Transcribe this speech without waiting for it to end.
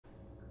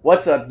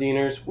What's up,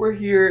 Deaners? We're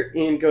here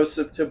in Ghost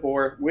of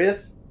Tabor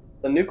with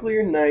the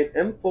Nuclear Knight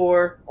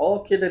M4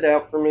 all kitted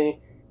out for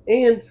me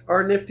and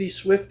our nifty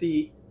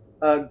Swifty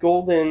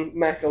Golden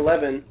Mac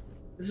 11.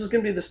 This is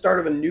going to be the start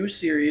of a new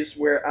series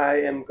where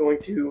I am going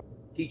to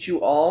teach you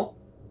all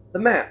the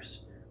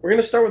maps. We're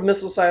going to start with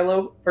Missile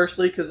Silo,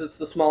 firstly because it's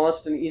the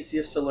smallest and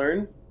easiest to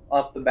learn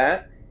off the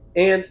bat.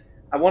 And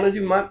I want to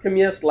do Map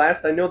Yes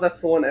last. I know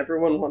that's the one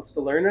everyone wants to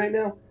learn right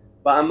now.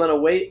 But I'm going to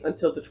wait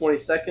until the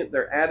 22nd.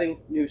 They're adding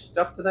new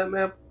stuff to that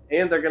map,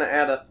 and they're going to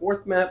add a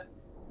fourth map.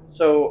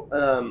 So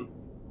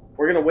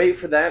we're going to wait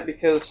for that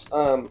because,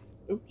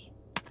 oops.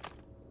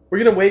 We're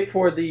going to wait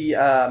for the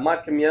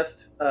Matcam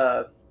Yes.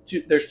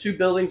 There's two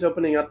buildings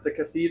opening up, the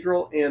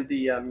cathedral and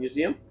the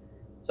museum.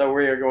 So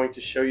we are going to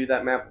show you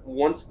that map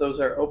once those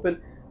are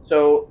open.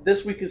 So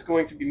this week is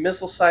going to be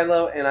Missile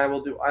Silo, and I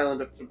will do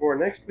Island of Tabor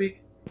next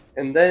week.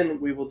 And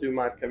then we will do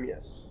Matcam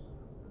Yes.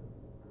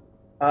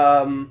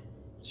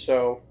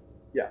 So,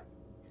 yeah,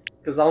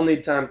 because I'll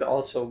need time to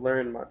also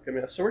learn Matcam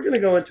Yes. So we're going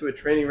to go into a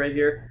training right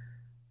here.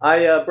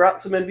 I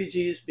brought some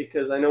NVGs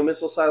because I know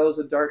Missile Silo is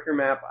a darker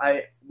map.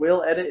 I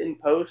will edit in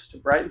post to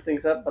brighten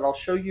things up, but I'll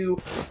show you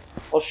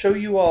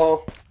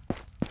all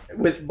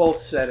with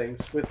both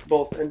settings, with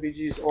both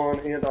NVGs on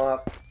and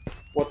off,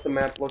 what the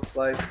map looks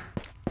like.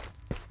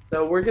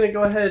 So we're going to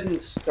go ahead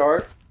and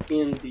start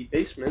in the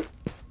basement.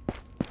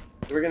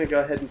 We're going to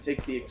go ahead and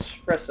take the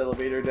express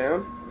elevator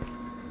down.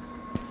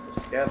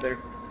 Just gather.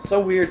 So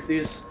weird.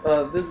 These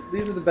are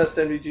the best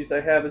NVGs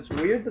I have. It's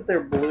weird that they're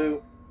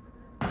blue.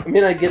 I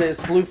mean, I get it. It's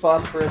blue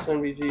phosphorus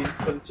NVG,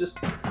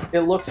 but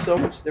it looks so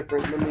much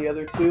different than the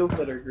other two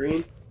that are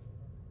green.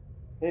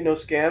 Hey, no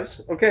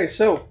scavs. Okay,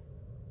 so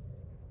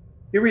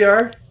here we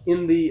are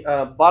in the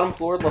bottom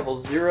floor, level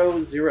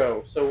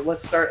 00. So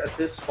let's start at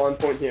this spawn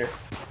point here.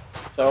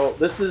 So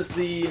this is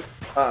the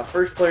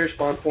first player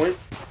spawn point,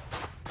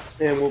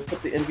 and we'll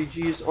put the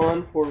NVGs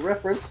on for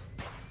reference.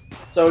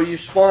 So you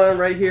spawn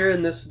right here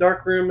in this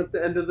dark room at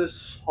the end of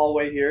this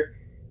hallway here.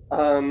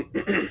 I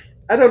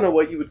don't know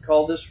what you would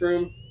call this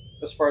room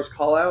as far as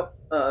call out,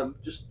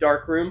 just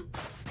dark room.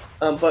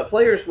 But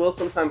players will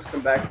sometimes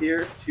come back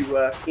here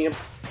to camp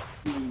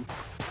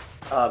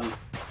the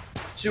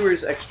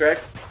sewers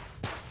extract.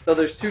 So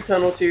there's two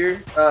tunnels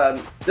here.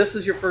 This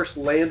is your first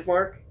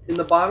landmark in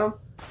the bottom.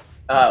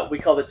 We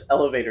call this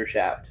elevator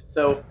shaft.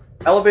 So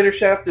elevator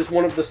shaft is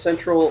one of the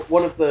central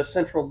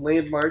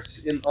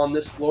landmarks on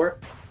this floor.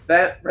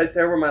 That right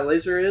there where my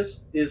laser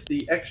is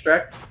the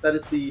extract. That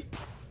is the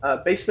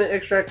basement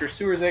extract or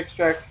sewers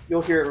extract.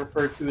 You'll hear it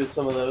referred to as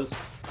some of those.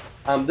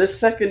 This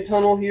second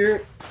tunnel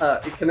here,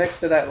 it connects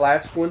to that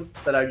last one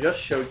that I just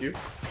showed you.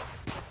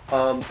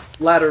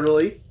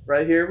 Laterally,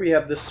 right here, we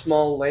have this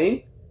small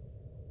lane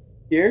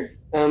here.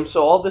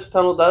 So all this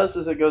tunnel does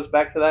is it goes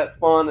back to that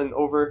spawn and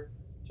over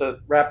to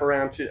wrap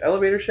around to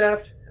elevator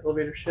shaft.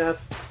 Elevator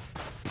shaft.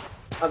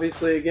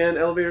 Obviously, again,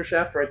 elevator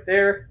shaft right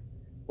there.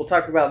 We'll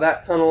talk about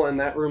that tunnel and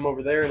that room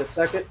over there in a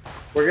second.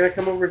 We're going to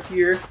come over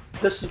here.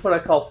 This is what I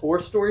call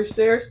 4-story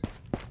stairs.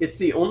 It's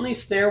the only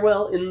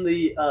stairwell in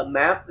the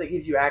map that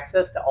gives you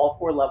access to all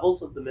 4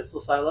 levels of the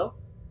missile silo.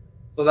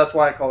 So that's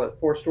why I call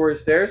it 4-story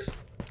stairs.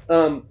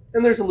 And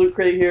there's a loot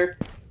crate here.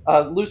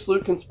 Loose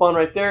loot can spawn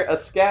right there. A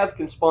scav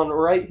can spawn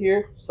right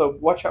here. So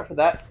watch out for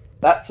that.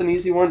 That's an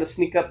easy one to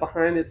sneak up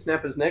behind and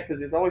snap his neck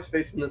because he's always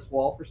facing this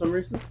wall for some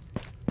reason.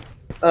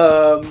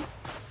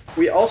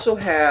 We also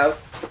have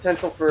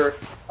potential for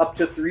up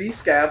to 3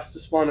 scavs to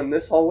spawn in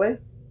this hallway,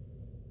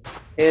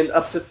 and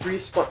up to 3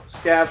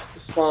 scavs to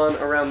spawn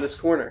around this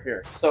corner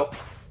here. So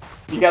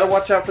you gotta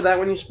watch out for that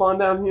when you spawn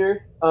down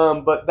here.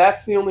 But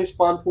that's the only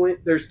spawn point.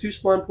 There's 2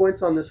 spawn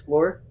points on this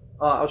floor.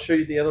 I'll show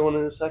you the other one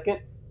in a second.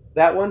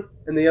 That one,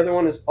 and the other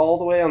one is all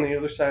the way on the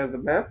other side of the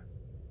map.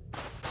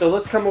 So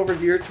let's come over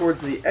here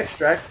towards the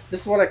extract.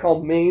 This is what I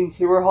call main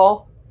sewer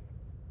hall.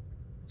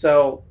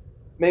 So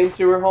main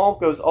sewer hall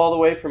goes all the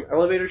way from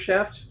elevator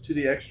shaft to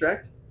the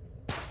extract.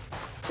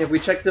 If we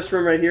check this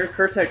room right here,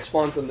 Krtek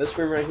spawns in this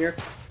room right here.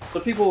 So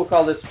people will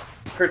call this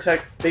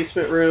Krtek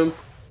basement room.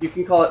 You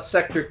can call it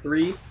Sector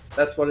 3.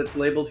 That's what it's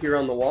labeled here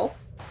on the wall.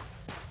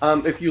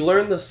 If you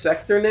learn the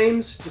sector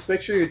names, just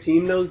make sure your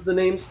team knows the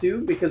names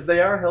too, because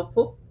they are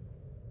helpful.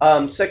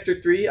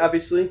 Sector 3,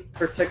 obviously,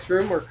 Krtek's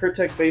room or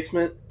Krtek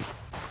basement,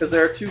 because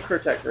there are 2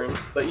 Krtek rooms.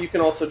 But you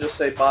can also just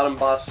say bottom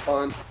boss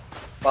spawn,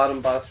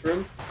 bottom boss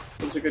room.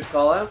 Those are good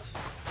callouts.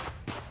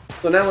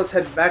 So now let's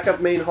head back up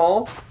main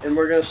hall, and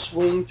we're going to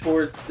swing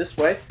towards this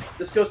way.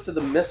 This goes to the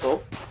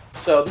missile.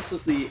 So this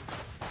is the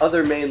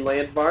other main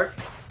landmark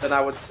that I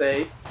would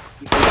say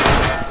you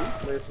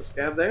can... There's a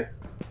scav there.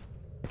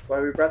 That's why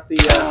we brought the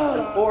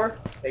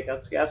M4. Take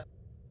out scavs.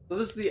 So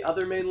this is the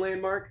other main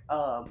landmark,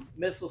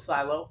 missile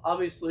silo.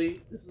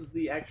 Obviously, this is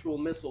the actual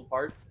missile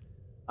part.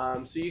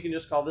 So you can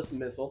just call this a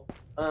missile.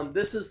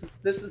 This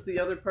is the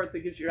other part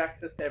that gives you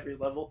access to every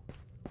level.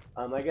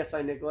 I guess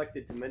I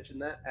neglected to mention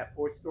that at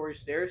 4-story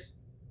stairs.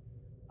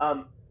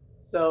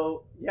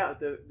 So yeah,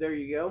 there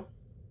you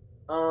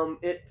go.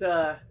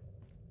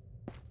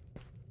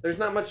 There's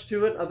not much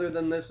to it other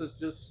than this is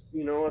just,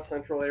 you know, a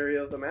central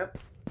area of the map.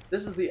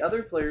 This is the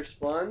other player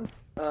spawn.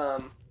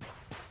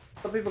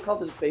 Some people call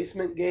this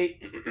basement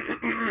gate.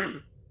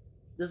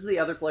 This is the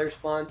other player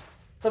spawn.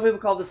 Some people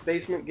call this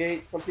basement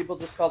gate. Some people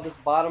just call this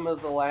bottom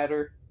of the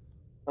ladder.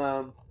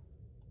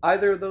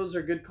 Either of those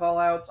are good call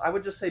outs. I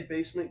would just say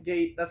basement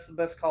gate. That's the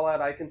best call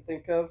out I can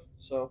think of.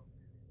 So,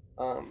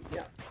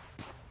 yeah.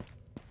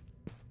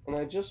 And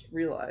I just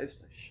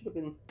realized I should have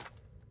been...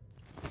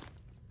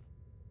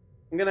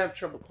 I'm going to have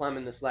trouble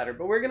climbing this ladder.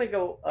 But we're going to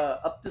go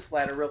up this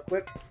ladder real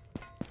quick.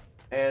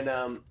 And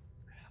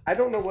I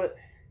don't know what...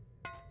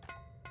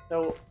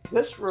 So,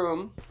 this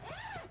room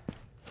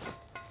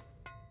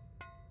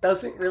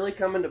doesn't really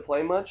come into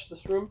play much,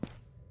 this room.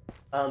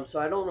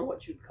 So I don't know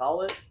what you'd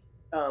call it.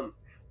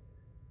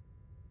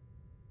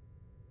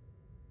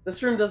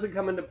 This room doesn't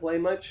come into play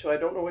much, so I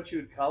don't know what you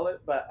would call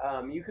it, but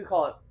you could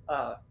call it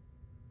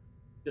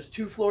just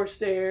 2-floor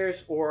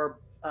stairs or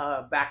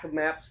back of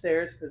map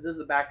stairs, because this is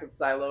the back of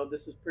silo.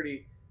 This is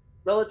pretty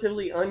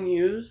relatively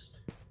unused,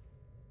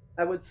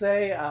 I would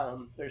say.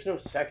 There's no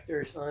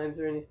sector signs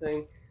or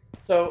anything.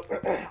 So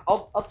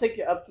I'll take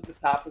you up to the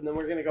top, and then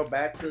we're going to go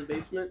back to the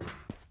basement.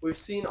 We've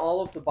seen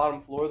all of the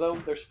bottom floor, though.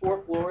 There's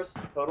 4 floors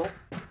total.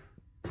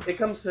 It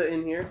comes to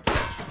in here.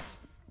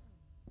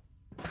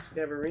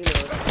 Scavarino.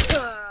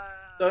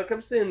 So it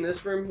comes to in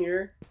this room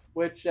here,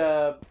 which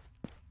I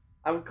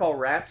would call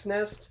Rat's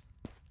Nest.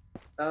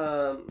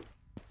 You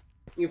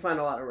can find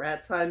a lot of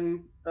rats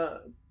hiding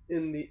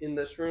in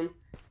this room.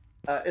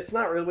 It's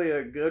not really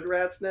a good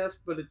rat's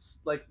nest, but it's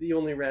like the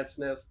only rat's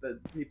nest that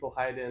people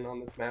hide in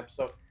on this map.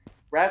 So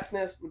Rat's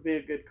Nest would be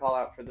a good call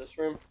out for this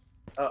room,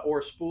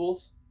 or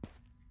spools.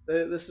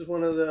 This is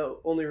one of the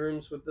only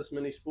rooms with this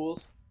many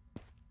spools.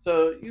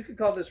 So you could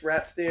call this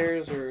rat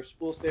stairs or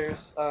spool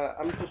stairs.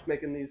 I'm just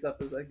making these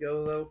up as I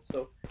go, though.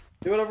 So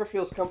do whatever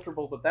feels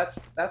comfortable, but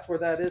that's where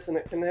that is, and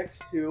it connects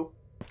to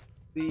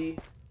the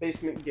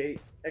basement gate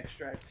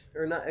extract,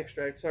 or not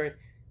extract, sorry,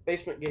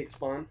 basement gate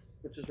spawn,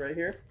 which is right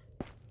here.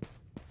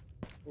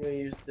 I'm going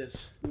to use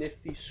this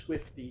nifty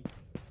swifty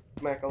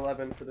Mac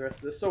 11 for the rest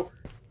of this. So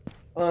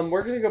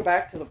we're going to go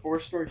back to the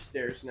 4-story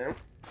stairs now,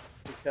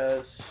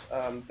 because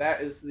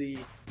that is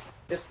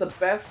it's the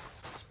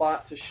best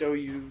spot to show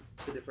you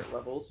the different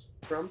levels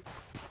from.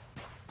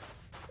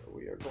 So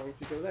we are going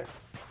to go there.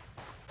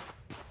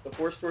 The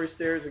 4-story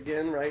stairs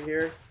again right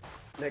here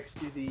next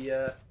to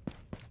the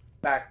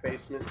back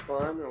basement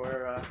spawn,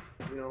 or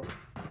you know,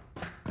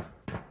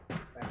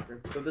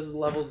 bathroom. So this is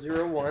level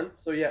 01.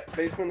 So yeah,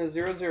 basement is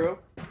 00.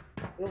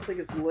 I don't think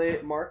it's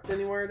marked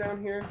anywhere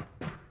down here,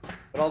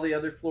 but all the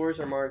other floors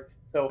are marked.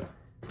 So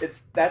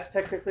that's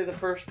technically the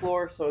first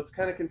floor, so it's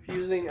kind of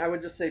confusing. I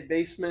would just say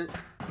basement,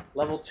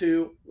 level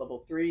 2,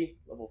 level 3,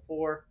 level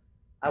 4.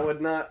 I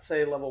would not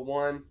say level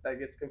 1. That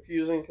gets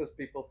confusing because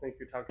people think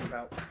you're talking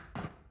about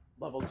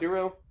level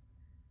 0.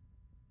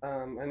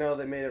 I know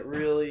they made it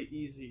really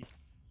easy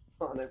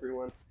on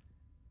everyone.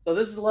 So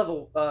this is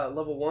level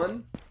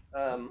 1.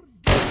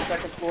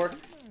 Second floor.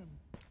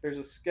 There's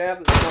a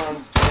scab that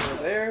spawns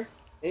over there,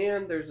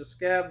 and there's a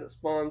scab that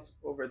spawns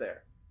over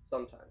there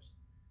sometimes.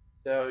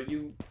 So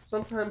you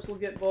sometimes will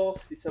get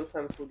both, you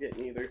sometimes will get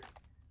neither.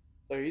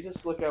 So you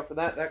just look out for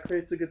that. That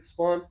creates a good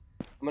spawn.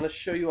 I'm going to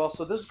show you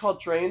also, this is called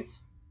trains,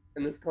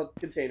 and this is called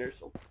containers.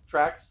 So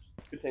tracks,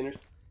 containers,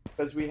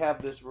 because we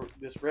have this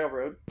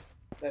railroad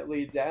that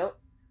leads out.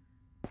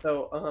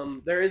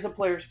 So there is a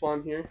player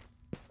spawn here.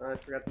 I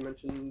forgot to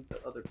mention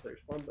the other player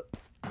spawn, but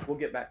we'll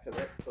get back to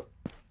that.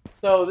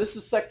 So this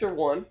is sector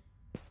 1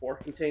 for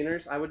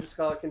containers. I would just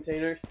call it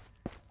containers.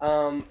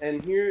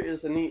 And here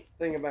is a neat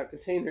thing about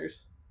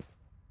containers.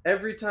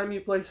 Every time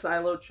you play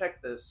Silo,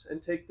 check this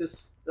and take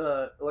this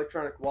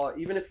electronic wallet.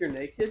 Even if you're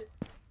naked,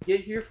 get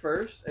here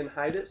first and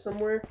hide it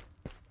somewhere.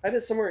 Hide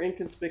it somewhere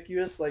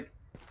inconspicuous, like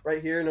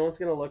right here. No one's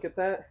going to look at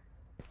that.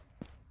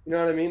 You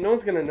know what I mean? No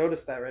one's going to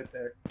notice that right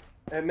there.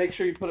 And make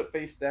sure you put it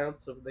face down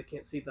so they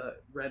can't see the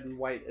red and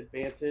white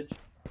advantage.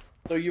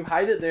 So you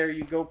hide it there,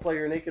 you go play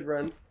your naked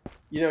run.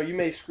 You know, you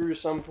may screw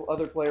some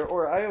other player,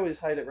 or I always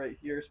hide it right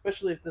here,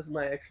 especially if this is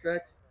my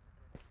extract.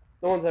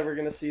 No one's ever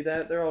going to see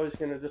that. They're always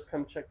going to just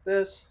come check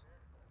this,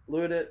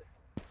 loot it,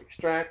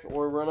 extract,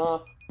 or run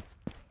off.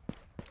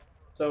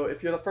 So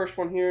if you're the first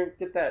one here,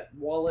 get that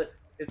wallet.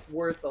 It's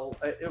worth,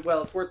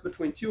 it's worth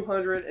between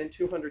 200 and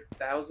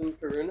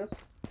 200,000 karunas.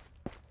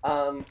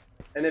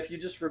 And if you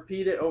just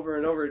repeat it over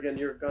and over again,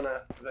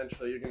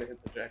 eventually you're gonna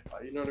hit the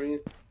jackpot. You know what I mean?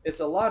 It's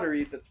a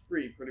lottery that's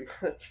free, pretty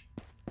much.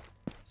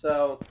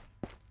 So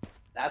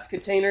that's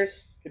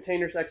containers.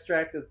 Containers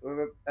extract at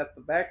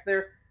the back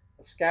there.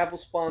 A scab will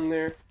spawn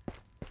there.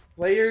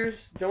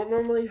 Players don't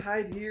normally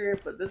hide here,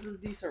 but this is a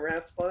decent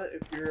rat spot.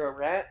 If you're a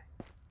rat,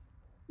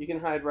 you can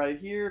hide right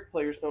here.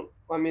 Players don't,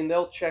 I mean,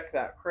 they'll check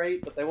that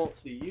crate, but they won't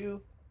see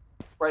you.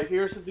 Right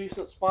here's a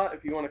decent spot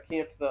if you want to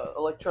camp the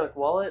electronic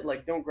wallet.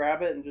 Like, don't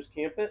grab it and just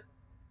camp it.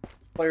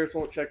 Players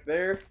won't check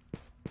there.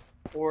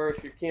 Or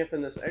if you're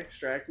camping this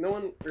extract, no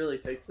one really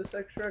takes this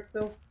extract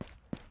though.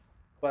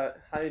 But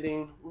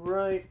hiding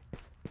right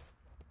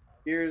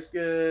here is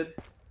good.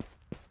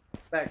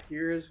 Back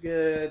here is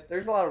good.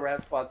 There's a lot of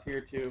rat spots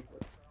here too.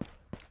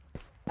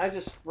 I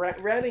just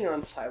ratting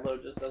on silo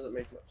just doesn't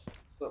make much sense.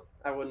 So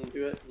I wouldn't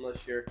do it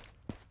unless you're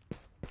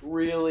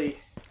really,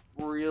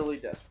 really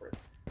desperate.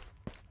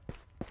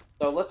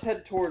 So let's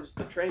head towards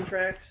the train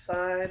tracks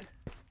side,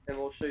 and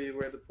we'll show you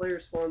where the player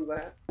spawn's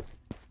at.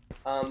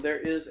 There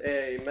is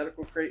a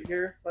medical crate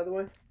here, by the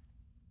way.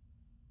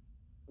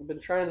 I've been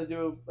trying to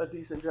do a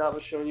decent job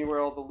of showing you where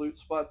all the loot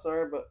spots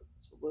are, but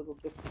it's a little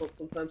difficult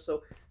sometimes.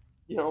 So,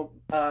 you know,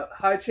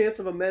 high chance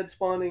of a med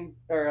spawning,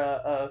 or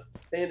a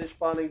bandage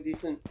spawning,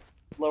 decent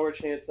lower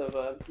chance of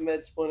a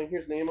med spawning.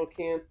 Here's an ammo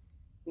can.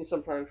 You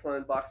sometimes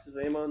find boxes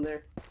of ammo in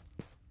there.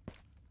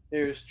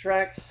 Here's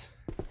tracks,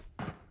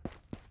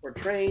 or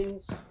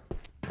trains,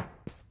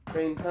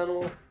 train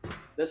tunnel.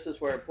 This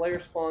is where a player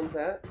spawns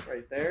at,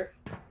 right there.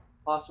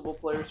 Possible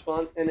player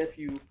spawn, and if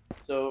you,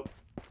 so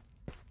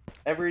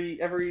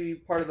every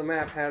part of the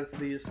map has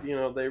these, you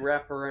know, they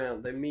wrap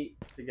around, they meet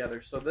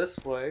together. So this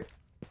way,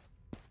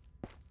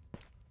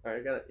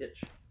 alright, I got an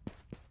itch.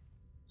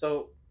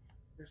 So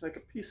there's like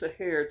a piece of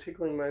hair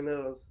tickling my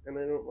nose, and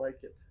I don't like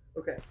it.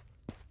 Okay.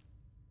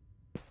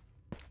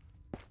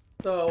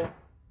 So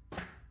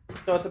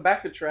at the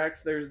back of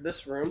tracks, there's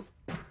this room.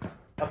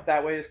 Up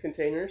that way is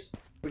containers.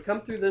 We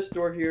come through this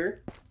door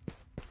here.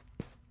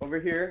 Over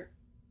here,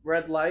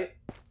 red light.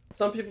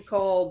 Some people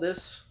call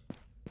this,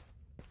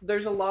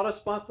 there's a lot of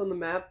spots on the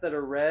map that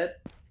are red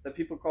that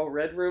people call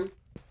red room.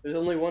 There's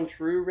only one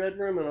true red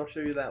room, and I'll show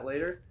you that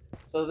later.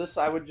 So this,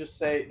 I would just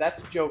say,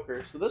 that's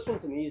Joker. So this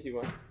one's an easy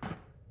one.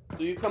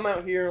 So you come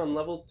out here on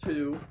level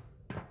 2.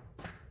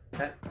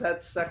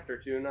 That's sector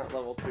 2, not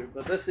level 2.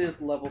 But this is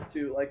level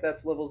 2. Like,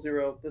 that's level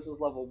 0. This is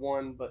level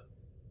 1, but,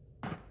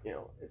 you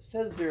know, it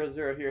says 0,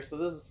 0 here. So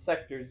this is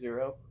sector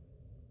 0.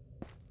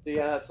 So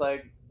yeah, it's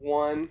like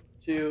 1,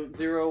 2,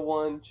 0,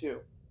 1,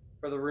 2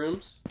 for the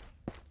rooms.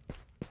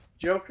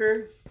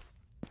 Joker,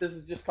 this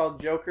is just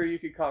called Joker. You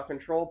could call it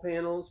control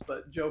panels,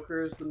 but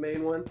Joker is the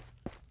main one.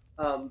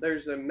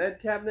 There's a med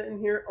cabinet in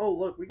here. Oh,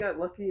 look, we got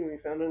lucky and we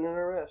found an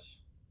NRS.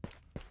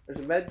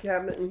 There's a med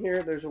cabinet in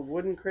here. There's a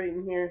wooden crate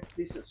in here.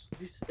 Decent,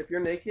 if you're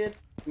naked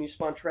and you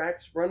spawn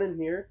tracks, run in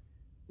here.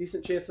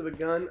 Decent chance of a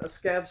gun. A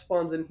scav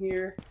spawns in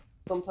here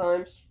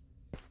sometimes.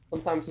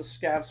 Sometimes the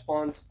scav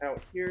spawns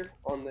out here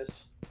on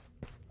this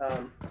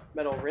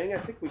metal ring. I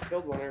think we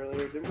killed one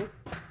earlier, didn't we?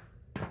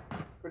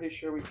 Pretty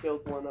sure we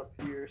killed one up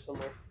here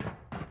somewhere.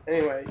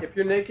 Anyway, if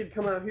you're naked,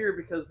 come out here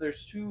because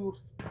there's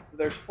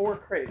 4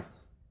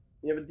 crates.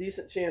 You have a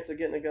decent chance of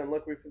getting a gun.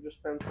 Look, we've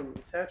just found some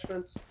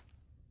attachments.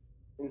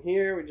 In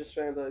here, we just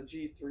found a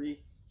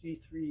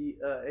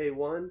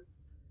G3A1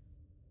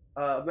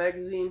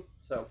 magazine.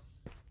 So,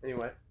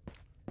 anyway,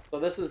 so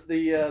this is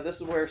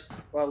where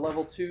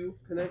level 2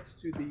 connects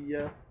to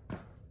the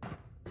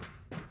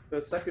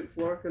second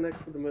floor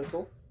connects to the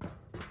missile,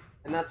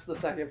 and that's the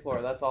second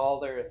floor. That's all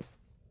there is.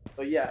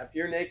 But yeah, if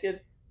you're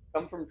naked,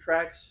 come from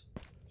tracks,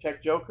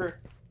 check Joker,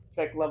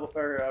 check level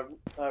or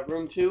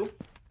room 2.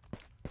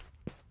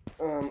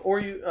 Or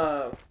you,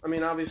 I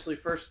mean, obviously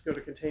first go to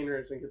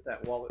containers and get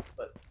that wallet,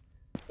 but,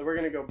 so we're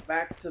going to go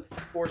back to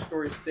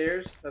 4-story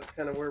stairs. That's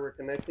kind of where we're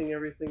connecting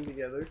everything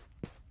together.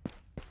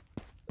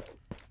 So.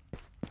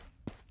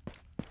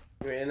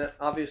 Anyway, and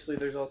obviously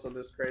there's also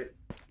this crate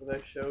that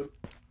I showed,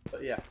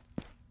 but yeah.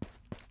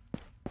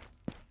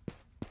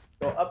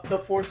 Go up the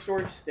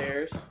 4-story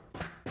stairs.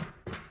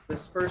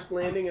 This first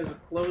landing is a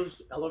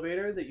closed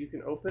elevator that you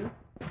can open,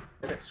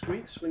 and it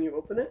squeaks when you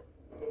open it.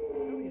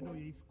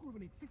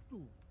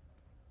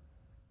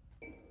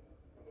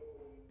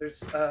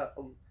 There's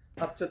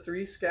up to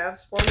 3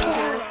 scavs spawning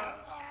here.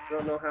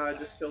 Don't know how I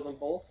just killed them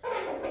both.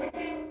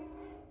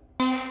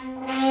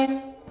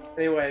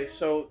 Anyway,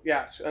 so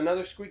yeah, so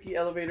another squeaky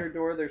elevator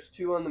door. There's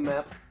 2 on the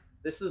map.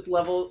 This is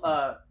level,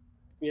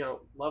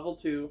 level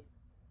 2,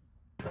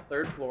 the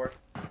 3rd floor.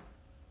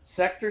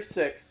 Sector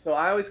 6. So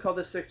I always call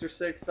this Sector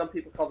 6. Some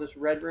people call this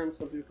Red Room.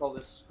 Some people call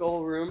this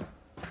Skull Room.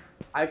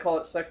 I call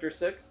it Sector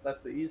 6.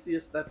 That's the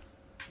easiest.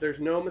 There's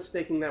no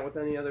mistaking that with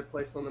any other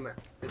place on the map.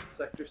 It's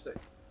Sector 6.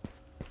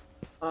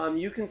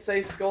 You can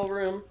say Skull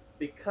Room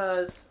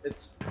because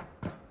it's,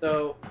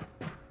 so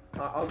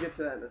I'll get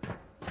to that in a second.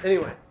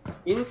 Anyway,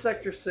 in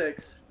Sector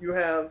 6, you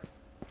have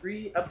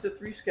up to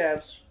 3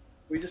 scavs.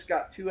 We just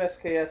got 2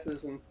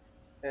 SKSs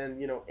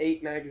and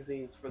 8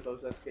 magazines for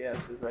those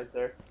SKSs right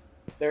there.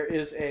 There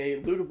is a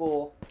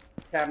lootable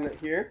cabinet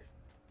here,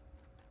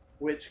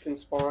 which can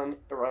spawn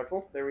a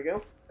rifle. There we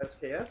go,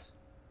 SKS.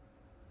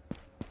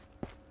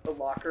 A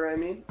locker, I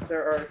mean.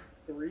 There are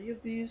 3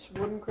 of these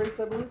wooden crates,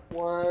 I believe.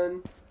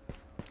 1,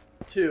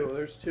 2.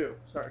 There's 2.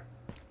 Sorry.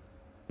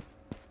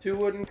 2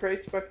 wooden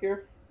crates back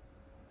here,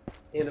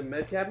 and a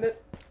med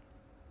cabinet.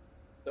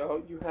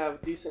 So you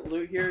have decent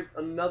loot here.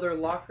 Another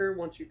locker.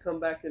 Once you come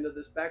back into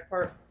this back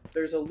part,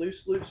 there's a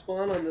loose loot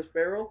spawn on this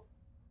barrel.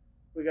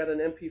 We got an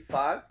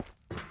MP5.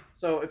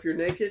 So if you're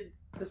naked,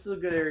 this is a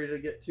good area to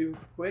get to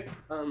quick.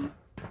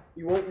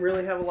 You won't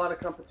really have a lot of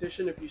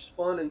competition if you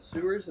spawn in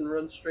sewers and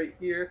run straight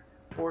here,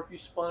 or if you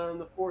spawn on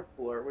the 4th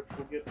floor, which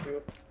we'll get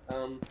to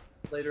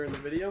later in the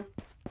video.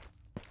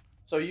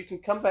 So you can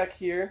come back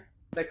here,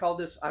 they call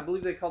this, I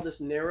believe they call this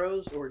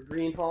Narrows or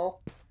Green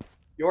Hall.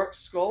 York's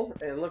skull,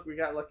 and look, we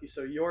got lucky.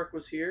 So York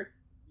was here.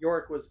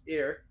 York was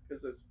here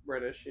because it's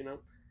British, you know.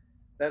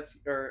 That's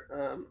or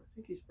I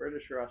think he's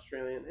British or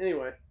Australian.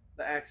 Anyway,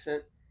 the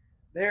accent.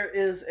 There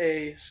is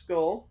a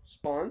skull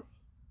spawn.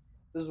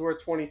 This is where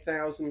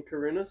 20,000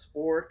 Karunas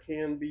or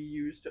can be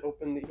used to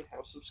open the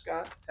House of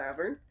Scott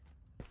Tavern.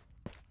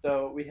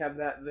 So we have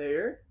that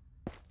there.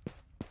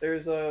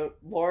 There's a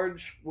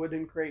large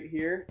wooden crate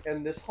here,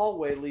 and this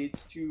hallway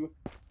leads to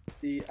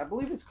the, I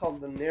believe it's called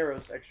the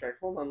Narrows extract.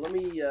 Hold on, let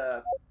me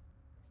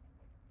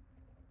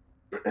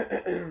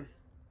let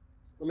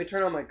me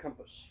turn on my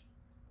compass.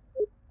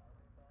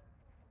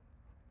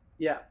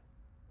 Yeah.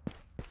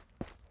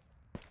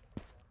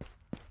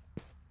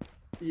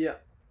 Yeah.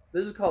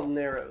 This is called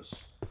Narrows.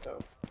 So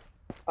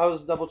I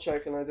was double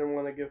checking. I didn't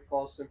want to give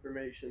false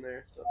information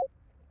there. So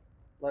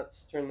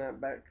let's turn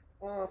that back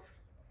off.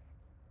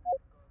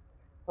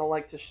 I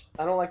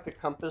don't like the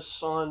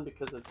compass on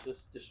because it's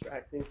just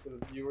distracting for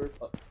the viewer.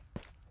 But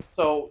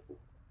so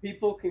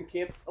people can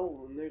camp.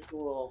 Oh, and there's a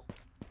little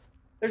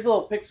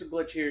pixel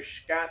glitch here,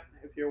 Scott.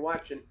 If you're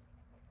watching,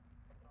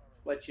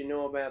 let you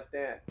know about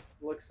that.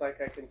 Looks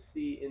like I can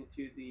see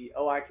into the.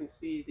 Oh, I can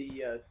see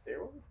the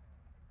stairwell.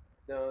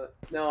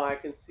 No, I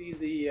can see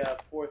the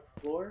fourth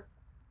floor.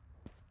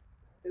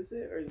 Is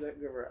it, or is that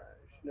garage?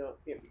 No, it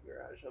can't be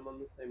garage. I'm on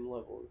the same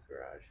level as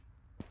garage.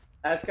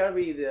 That's got to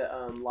be the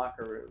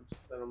locker rooms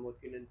that I'm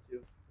looking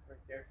into right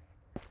there.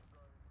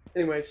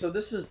 Anyway, so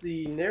this is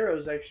the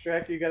Narrows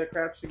extract. You got to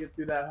crouch to get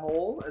through that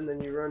hole, and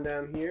then you run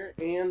down here,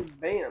 and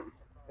bam!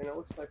 And it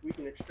looks like we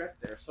can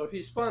extract there. So if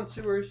you spawn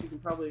sewers, you can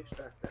probably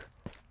extract there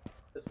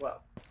as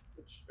well.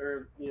 Which,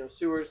 or, you know,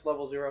 sewers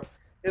level 0.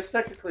 It's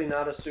technically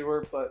not a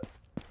sewer, but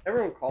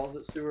everyone calls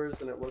it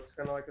sewers, and it looks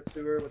kind of like a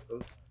sewer with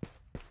those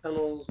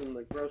tunnels and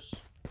the gross,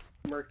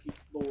 murky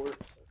floors.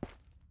 So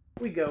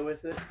we go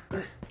with it.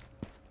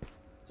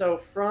 So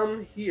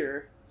from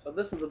here, so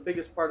this is the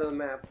biggest part of the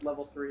map,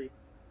 level 3.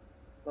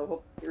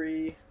 Level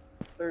 3,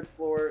 third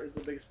floor is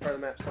the biggest part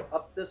of the map. So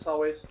up this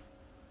hallway,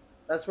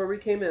 that's where we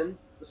came in.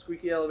 The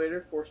squeaky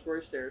elevator,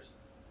 4-story stairs.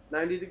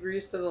 90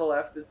 degrees to the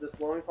left is this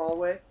long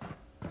hallway.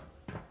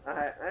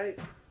 I'm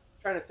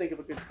trying to think of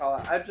a good call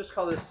out. I've just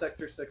called this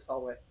Sector 6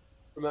 hallway.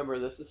 Remember,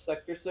 this is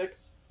Sector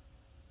 6.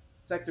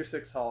 Sector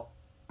 6 hall.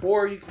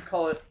 Or you could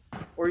call it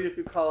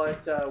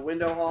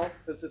window hall,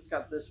 because it's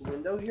got this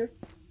window here.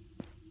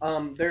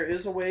 There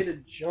is a way to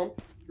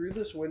jump through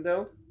this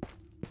window,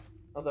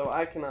 although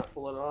I cannot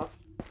pull it off.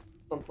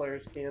 Some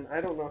players can. I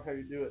don't know how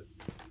you do it.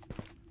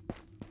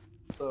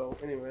 So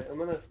anyway, I'm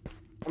gonna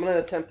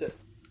attempt it.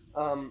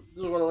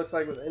 This is what it looks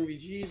like with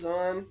NVGs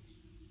on.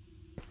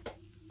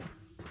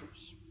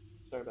 Oops,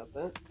 sorry about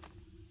that.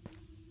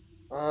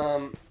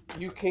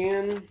 You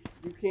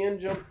can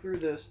jump through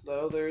this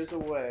though. There is a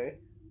way.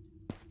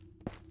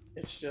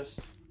 It's just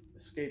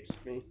escapes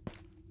me.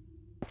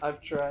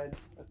 I've tried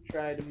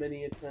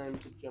many a time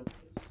to jump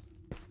this.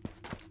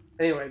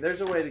 Anyway,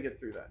 there's a way to get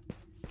through that.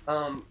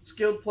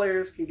 Skilled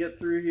players can get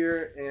through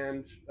here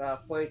and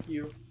flank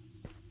you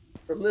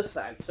from this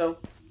side. So,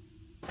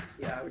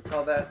 yeah, I would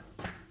call that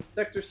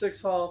Sector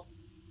 6 hall.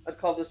 I'd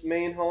call this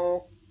main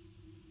hall.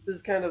 This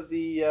is kind of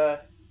the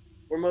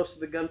where most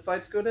of the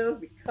gunfights go down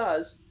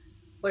because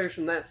players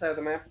from that side of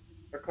the map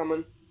are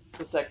coming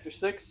to Sector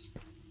 6.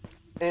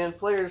 And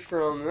players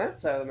from that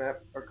side of the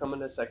map are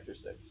coming to Sector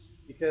 6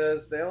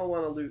 because they all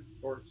want to loot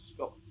or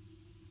skull.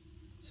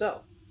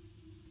 So,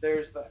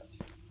 there's that.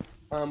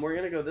 We're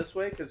going to go this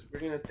way because we're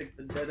going to take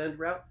the dead end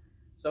route.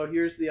 So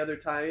here's the other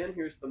tie-in.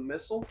 Here's the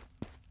missile.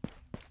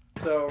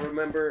 So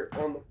remember,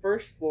 on the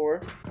first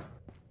floor,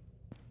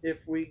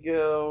 if we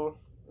go,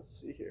 let's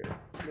see here.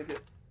 Let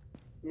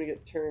me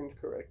get turned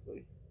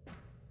correctly.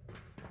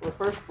 On the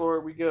first floor,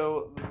 we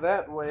go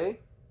that way,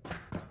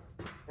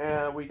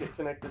 and we get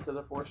connected to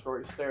the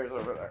 4-story stairs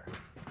over there.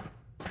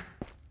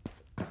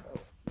 Oh,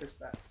 there's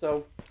that.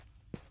 So,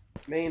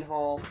 main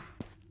hall.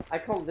 I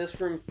call this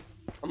room,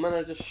 I'm going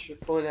to just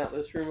point out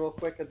this room real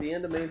quick. At the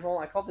end of main hall,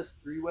 I call this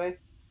 3-way.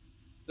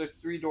 There's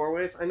 3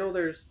 doorways. I know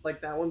there's,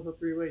 like, that one's a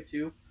 3-way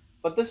too.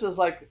 But this is,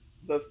 like,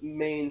 the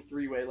main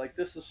 3-way. Like,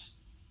 this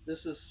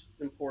is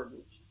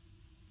important.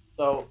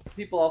 So,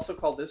 people also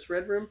call this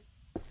red room.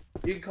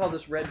 You can call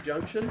this red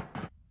junction.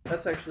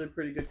 That's actually a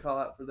pretty good call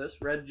out for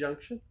this, red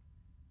junction.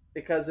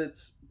 Because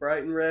it's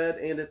bright and red,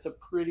 and it's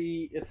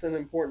an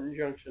important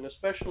junction,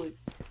 especially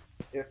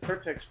if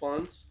Krtek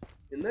spawns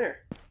in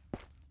there.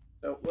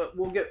 So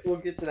we'll get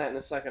to that in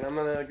a second. I'm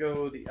gonna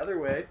go the other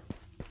way,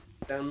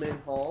 down main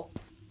hall,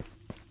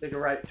 take a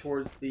right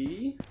towards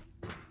the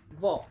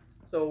vault.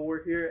 So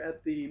we're here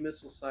at the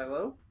missile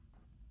silo.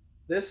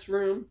 This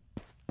room,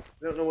 I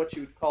don't know what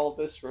you would call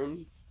this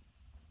room.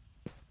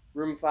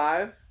 Room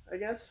 5, I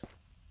guess.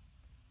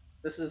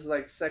 This is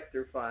like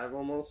Sector 5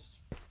 almost.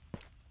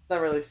 It's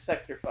not really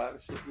Sector 5,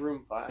 it's just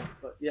Room 5,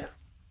 but yeah.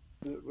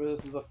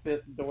 This is the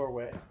 5th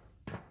doorway.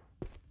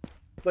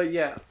 But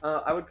yeah,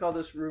 I would call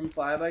this Room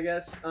 5, I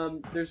guess.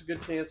 There's a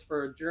good chance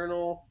for a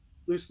journal.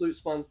 Loose loot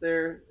spawns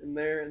there, and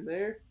there, and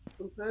there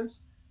sometimes.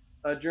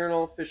 A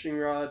journal, fishing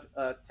rod,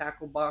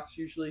 tackle box,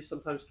 usually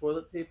sometimes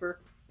toilet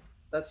paper.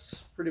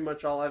 That's pretty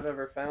much all I've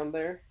ever found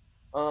there.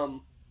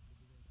 Um,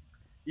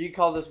 you can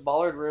call this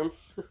bollard room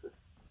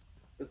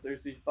because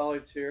there's these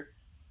bollards here,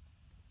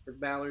 or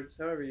ballards,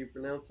 however you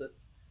pronounce it.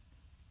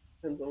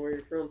 Depends on where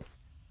you're from.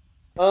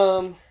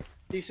 Um,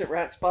 Decent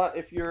rat spot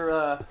if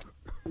you're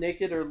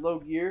naked or low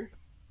gear.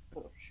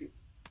 Oh shoot!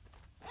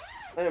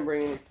 I didn't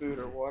bring any food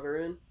or water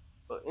in,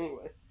 but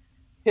anyway,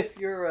 if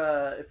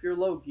you're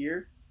low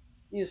gear,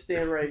 you just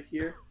stand right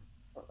here,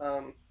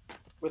 um,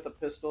 with a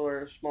pistol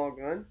or a small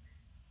gun.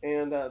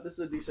 And this is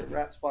a decent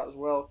rat spot as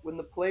well. When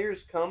the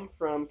players come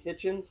from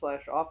kitchen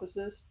slash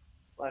offices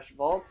slash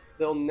vault,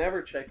 they'll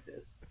never check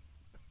this,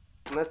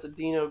 and that's a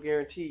Dino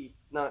guarantee.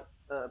 Not,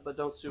 but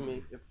don't sue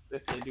me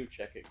if they do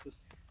check it, because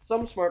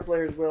some smart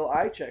players will.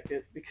 I check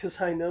it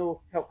because I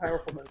know how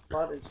powerful that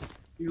spot is.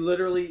 You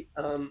literally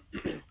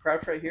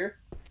crouch right here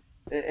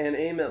and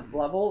aim at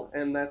level,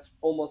 and that's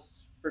almost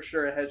for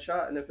sure a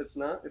headshot. And if it's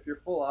not, if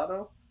you're full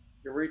auto,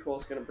 your recoil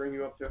is going to bring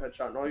you up to a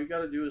headshot, and all you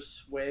got to do is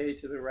sway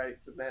to the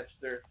right to match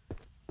their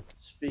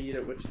speed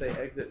at which they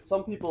exit.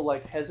 Some people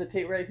like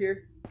hesitate right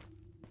here,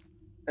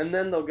 and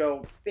then they'll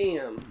go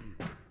bam,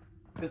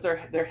 because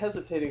they're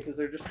hesitating because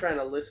they're just trying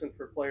to listen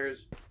for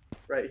players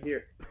right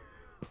here.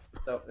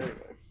 So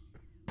anyway,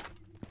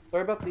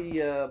 sorry about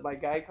the my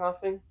guy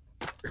coughing.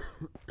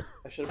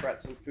 I should have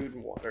brought some food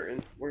and water,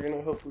 and we're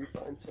gonna hope we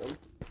find some.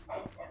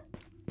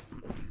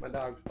 My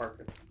dog's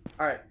barking.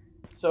 All right,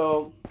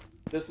 so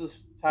this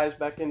ties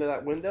back into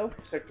that window,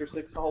 Sector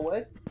 6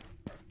 hallway.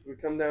 We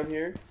come down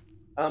here.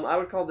 I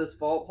would call this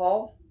vault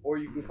hall, or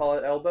you can call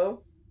it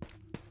elbow.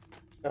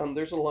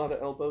 There's a lot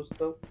of elbows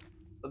though,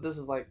 but this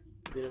is like,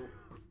 you know,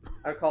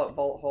 I call it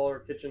vault hall or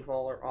kitchen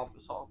hall or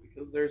office hall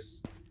because there's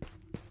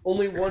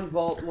only one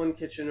vault, one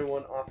kitchen, and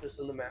one office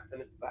in the map,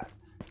 and it's that.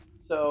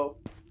 So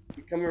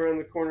you come around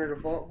the corner to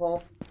vault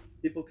hall.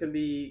 People can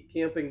be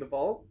camping the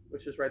vault,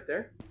 which is right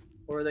there,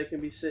 or they can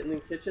be sitting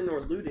in kitchen or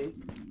looting.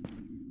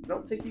 I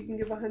don't think you can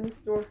get behind this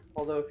door,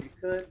 although if you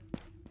could,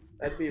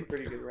 that'd be a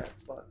pretty good rat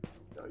spot.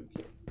 No, you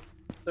can't.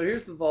 So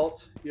here's the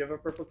vault. You have a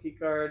purple key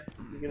card.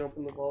 You can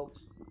open the vault.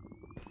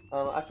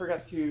 I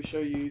forgot to show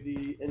you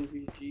the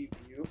NVG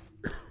view.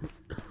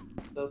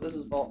 So this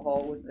is Vault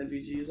Hall with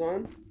NVGs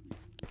on.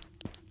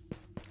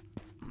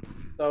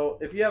 So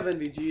if you have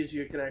NVGs,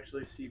 you can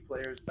actually see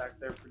players back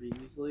there pretty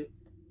easily.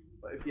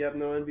 But if you have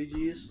no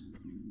NVGs,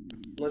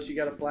 unless you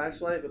got a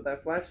flashlight, but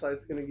that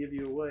flashlight's going to give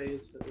you away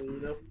instantly, you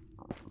know?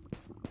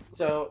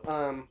 So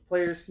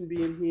players can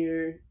be in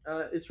here.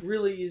 It's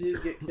really easy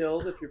to get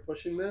killed if you're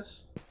pushing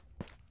this.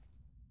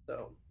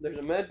 So there's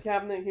a med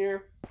cabinet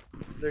here.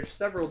 There's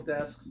several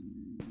desks.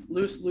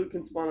 Loose loot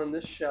can spawn on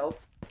this shelf.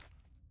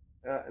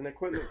 An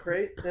equipment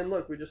crate. And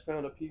look, we just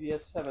found a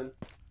PVS-7.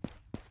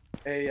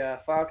 A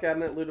file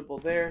cabinet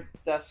lootable there.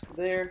 Desk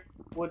there.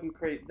 Wooden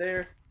crate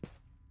there.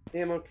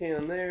 Ammo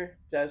can there.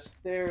 Desk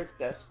there.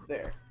 Desk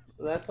there.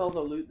 So that's all the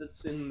loot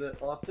that's in the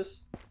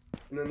office.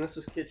 And then this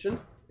is kitchen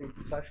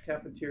slash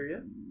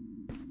cafeteria.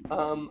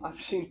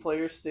 I've seen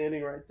players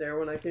standing right there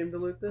when I came to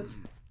loot this.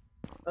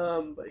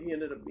 But he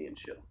ended up being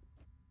chill.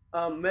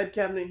 Med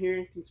cabinet here,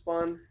 you can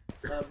spawn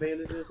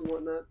bandages and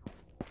whatnot.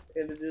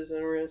 Bandages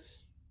and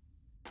wrists.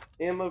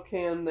 Ammo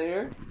can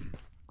there.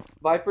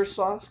 Viper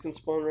sauce can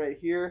spawn right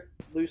here.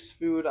 Loose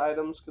food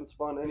items can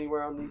spawn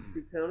anywhere on these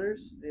two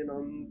counters and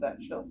on that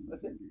shelf, I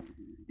think.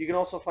 You can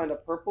also find a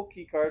purple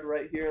keycard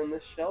right here on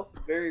this shelf.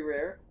 Very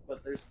rare,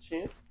 but there's a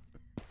chance.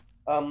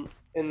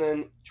 And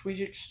then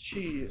Tweak's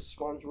cheese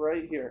spawns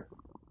right here.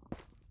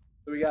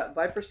 So we got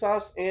Viper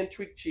sauce and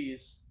Tweak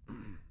cheese.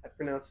 I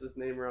pronounced his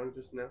name wrong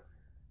just now.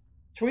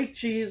 Tweak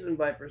cheese and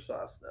Viper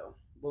sauce, though.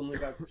 Only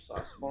Viper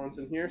sauce spawns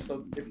in here.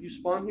 So if you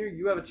spawn here,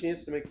 you have a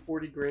chance to make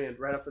 40 grand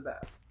right off the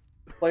bat.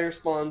 Player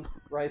spawned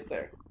right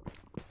there.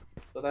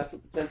 So that's a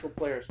potential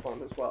player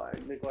spawn as well. I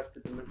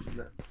neglected to mention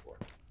that before.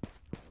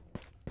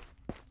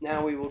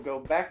 Now we will go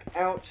back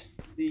out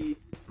the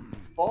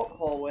vault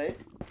hallway,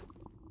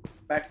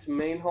 back to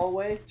main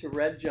hallway to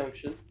Red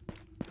Junction.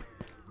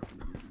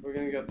 We're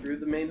going to go through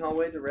the main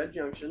hallway to Red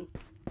Junction.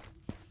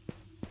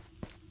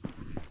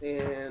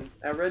 And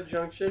at Red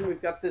Junction,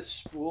 we've got this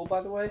spool,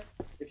 by the way.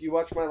 If you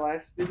watched my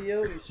last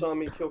video, you saw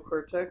me kill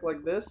Krtek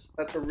like this.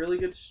 That's a really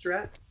good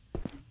strat.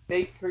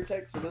 Bait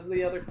Krtek, so this is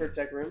the other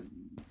Krtek room.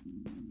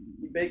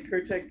 You bait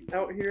Krtek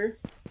out here,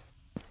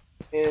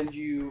 and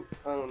you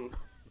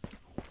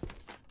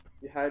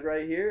hide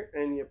right here,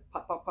 and you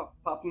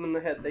pop them in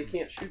the head. They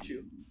can't shoot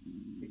you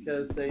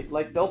because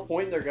they'll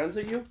point their guns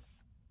at you,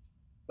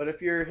 but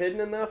if you're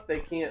hidden enough, they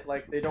can't,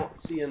 they don't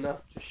see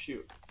enough to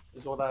shoot,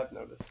 is what I've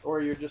noticed.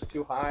 Or you're just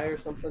too high or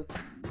something.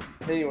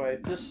 Anyway,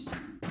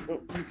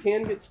 you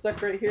can get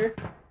stuck right here.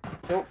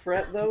 Don't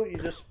fret though, you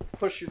just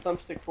push your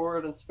thumbstick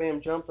forward and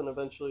spam jump, and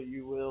eventually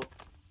you will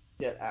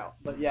get out.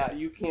 But yeah,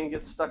 you can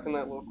get stuck in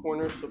that little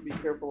corner, so be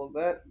careful of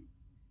that.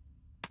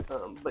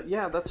 But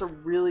yeah, this is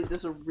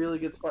a really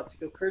good spot to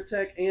go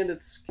Krtek, and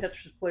it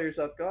catches players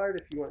off guard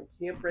if you want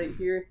to camp right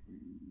here.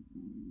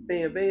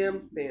 Bam,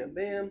 bam, bam,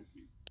 bam.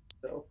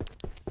 So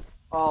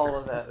All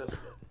of that is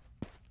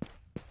good.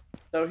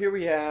 So here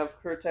we have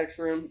Krtek's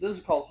room. This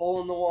is called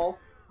Hole in the Wall,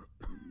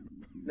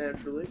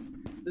 naturally.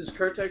 This is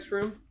Krtek's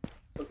room.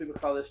 Some people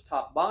call this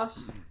Top Boss.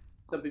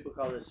 Some people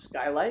call this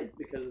Skylight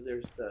because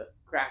there's the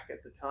crack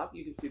at the top.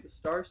 You can see the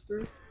stars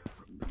through.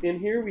 In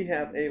here we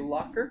have a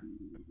locker,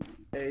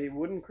 a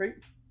wooden crate,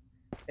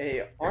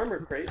 a armor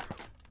crate.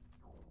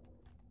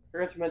 I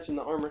forgot to mention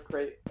the armor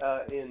crate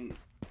in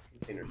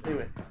containers.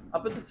 Anyway,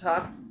 up at the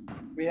top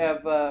we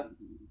have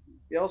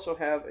we also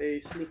have a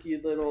sneaky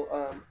little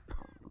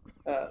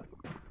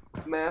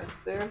mask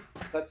there.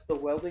 That's the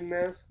welding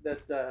mask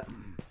that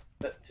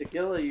that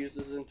Tagilla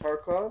uses in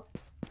Tarkov.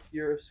 If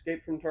you're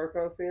Escape from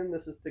Tarkov fan,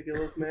 this is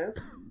Tagilla's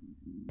mask,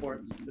 or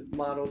it's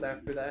modeled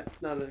after that.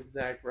 It's not an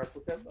exact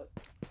replica, but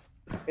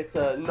it's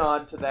a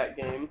nod to that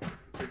game,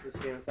 because this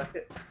game is like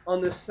it. On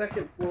this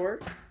second floor,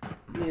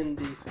 in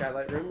the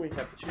Skylight room, we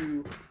have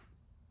 2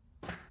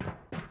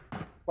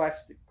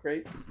 plastic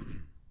crates.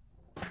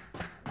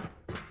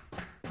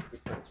 We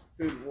found some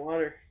food and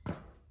water.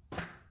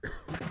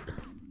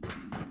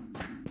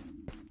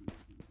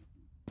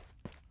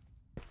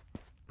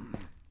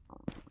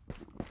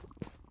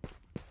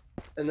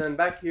 And then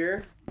back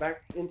here,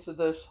 back into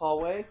this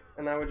hallway,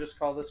 and I would just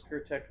call this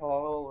Krtek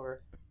Hall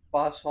or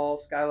Boss Hall,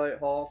 Skylight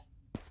Hall.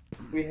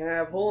 We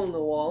have Hole in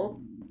the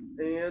Wall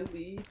and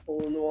the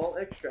Hole in the Wall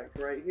extract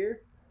right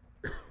here.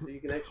 So you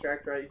can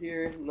extract right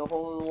here in the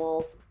Hole in the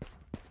Wall.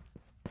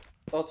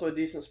 It's also a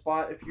decent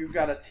spot. If you've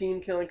got a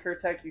team killing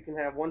Krtek, you can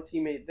have 1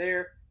 teammate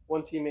there,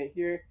 1 teammate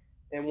here,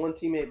 and 1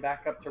 teammate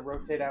back up to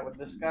rotate out with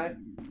this guy.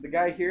 The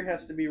guy here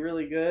has to be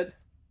really good,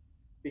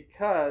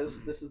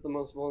 because this is the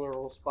most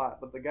vulnerable spot.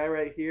 But the guy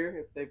right here,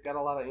 if they've got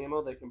a lot of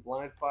ammo, they can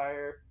blind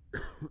fire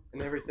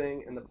and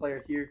everything, and the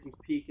player here can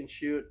peek and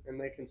shoot,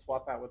 and they can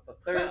swap out with the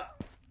third.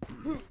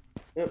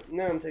 Yep,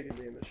 now I'm taking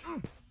damage.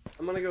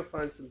 I'm gonna go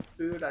find some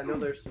food. I know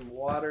there's some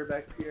water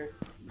back here.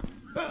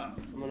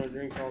 I'm gonna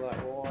drink all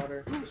that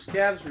water. The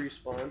scavs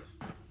respawn.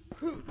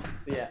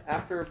 But yeah,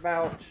 after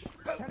about,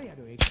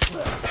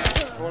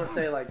 I want to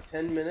say like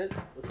 10 minutes,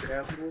 the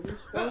scavs will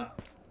respawn.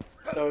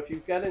 So if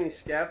you've got any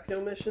scav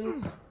kill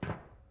missions,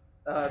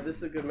 this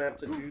is a good map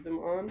to do them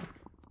on.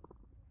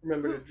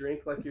 Remember to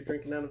drink like you're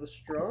drinking out of a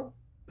straw.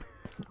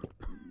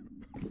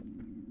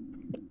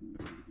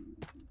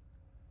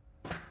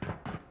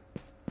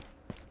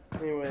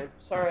 Anyway,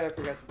 sorry I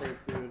forgot to bring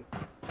food.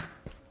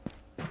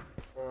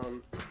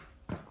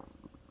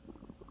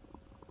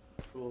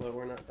 Cool that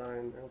we're not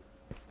dying now.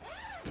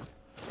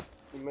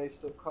 We may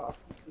still cough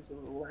because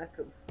of the lack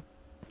of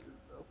food,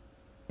 though.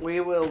 We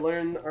will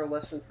learn our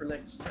lesson for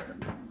next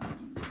time.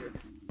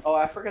 Oh,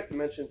 I forgot to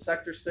mention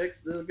Sector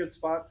 6. This is a good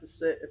spot to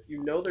sit if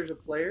you know there's a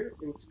player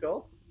in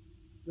Skull.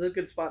 This is a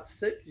good spot to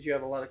sit because you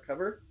have a lot of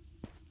cover.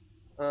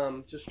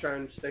 Just try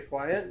and stay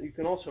quiet. You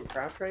can also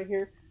crouch right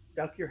here.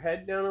 Duck your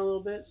head down a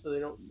little bit so they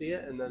don't see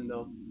it, and then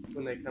they'll,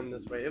 when they come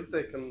this way, if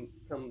they come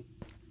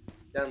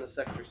down the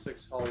Sector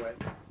 6 hallway.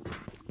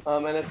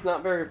 And it's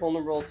not very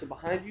vulnerable to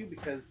behind you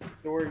because this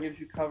door gives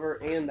you cover,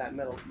 and that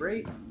metal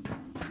grate,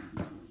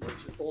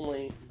 which is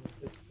only,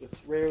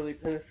 it's rarely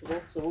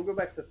penetrable. So we'll go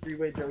back to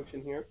 3-way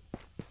junction here,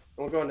 and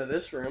we'll go into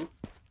this room.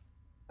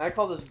 I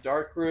call this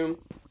dark room.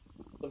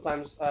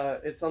 Sometimes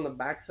it's on the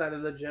back side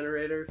of the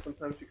generator.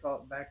 Sometimes you call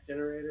it back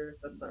generator.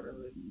 That's not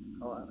really a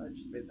call out. I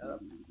just made that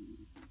up.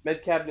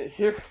 Med cabinet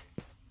here,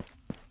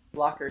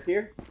 locker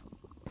here,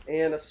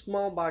 and a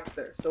small box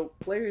there. So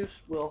players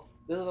will,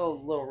 this is a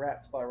little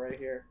rat spot right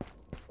here.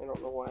 I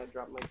don't know why I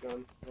dropped my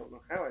gun. I don't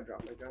know how I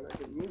dropped my gun. I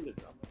didn't mean to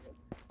drop my gun.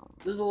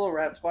 This is a little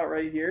rat spot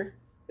right here.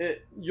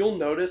 You'll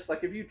notice,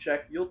 like if you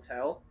check, you'll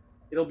tell.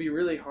 It'll be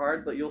really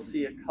hard, but you'll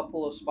see a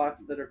couple of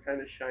spots that are kind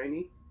of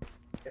shiny.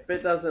 If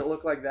it doesn't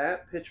look like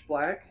that, pitch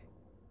black,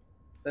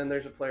 then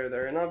there's a player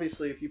there. And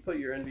obviously if you put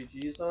your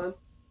NVGs on,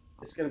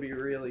 it's going to be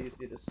really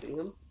easy to see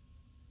him.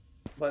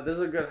 But this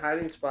is a good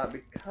hiding spot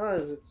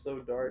because it's so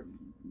dark.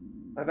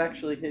 I've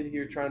actually hid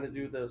here trying to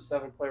do the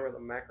 7-player with a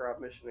Makarov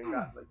mission and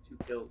got like 2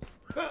 kills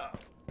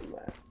from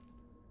that.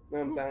 Now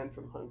I'm dying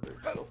from hunger,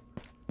 so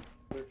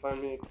maybe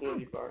find me a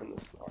candy bar in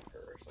this locker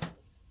or something.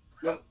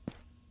 Yep.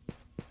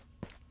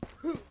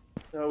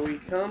 So we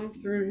come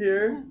through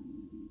here,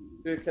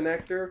 through a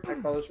connector, I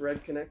call this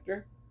red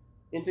connector,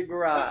 into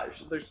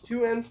garage. There's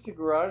 2 ends to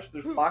garage.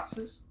 There's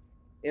boxes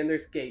and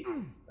there's gates.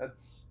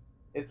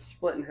 It's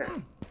split in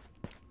half.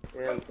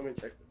 And let me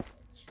check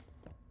this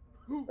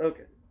box.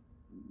 Okay.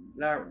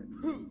 Alright.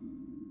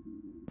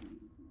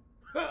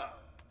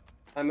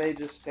 I may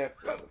just have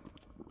to. I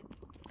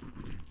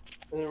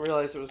didn't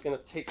realize it was going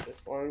to take this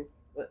long,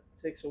 but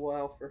it takes a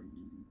while for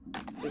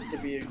it to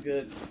be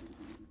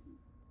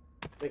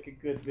make a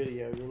good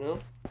video, you know?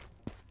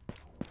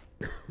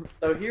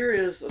 So here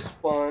is a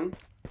spawn.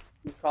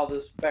 We call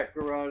this back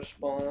garage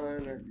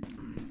spawn, or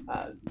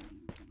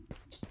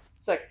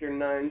Sector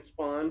 9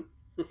 spawn.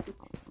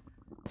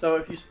 So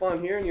if you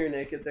spawn here and you're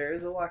naked, there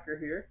is a locker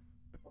here.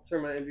 I'll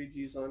turn my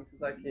NVGs on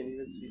because I can't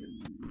even see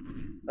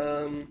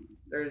it.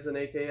 There's an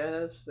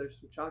AKS, there's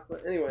some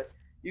chocolate. Anyway,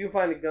 you can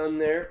find a gun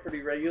there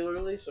pretty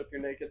regularly, so if you're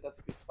naked, that's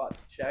a good spot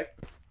to check.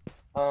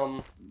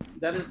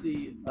 That is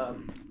the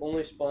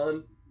only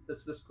spawn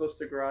that's this close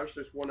to garage.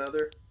 There's one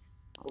other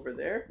over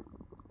there,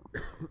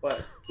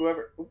 but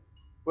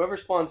whoever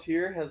spawns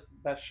here has the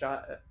best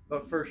shot at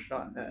first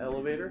shot at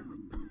elevator.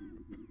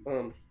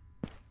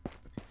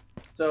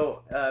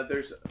 So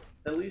there's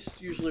at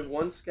least usually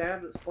one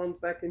scab that spawns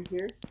back in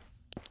here,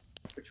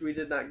 which we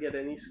did not get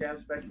any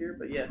scabs back here,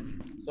 but yeah.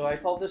 So I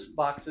call this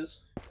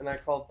boxes, and I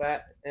call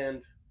that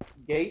and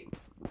gate.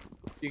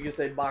 You can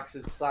say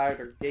boxes side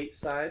or gate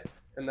side,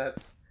 and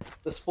that's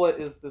the split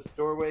is this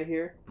doorway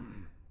here,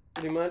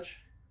 pretty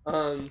much.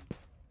 And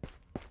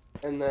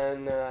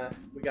then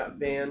we got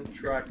van,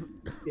 truck,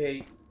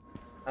 gate,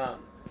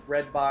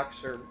 red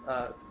box or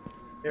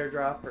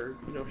airdrop or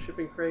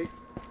shipping crate.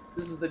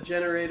 This is the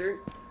generator,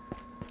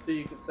 so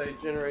you could say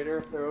generator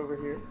if they're over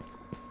here.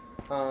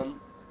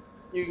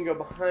 You can go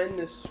behind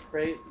this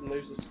crate, and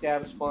there's a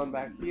scav spawn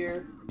back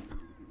here.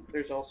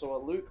 There's also a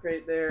loot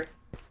crate there.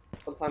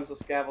 Sometimes a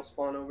scav will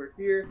spawn over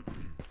here.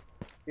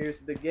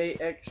 Here's the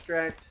gate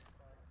extract.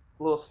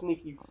 A little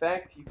sneaky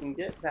fact you can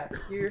get back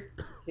here.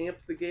 Camp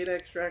the gate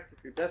extract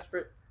if you're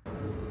desperate.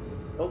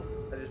 Oh,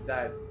 I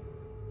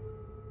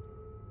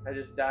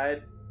just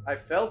died. I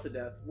fell to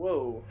death.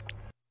 Whoa.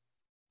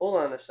 Hold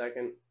on a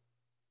second.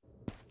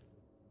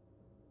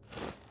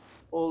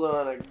 Hold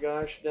on a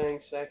gosh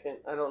dang second.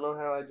 I don't know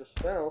how I just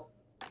fell.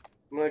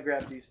 I'm gonna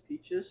grab these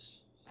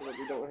peaches so that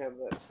we don't have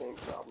that same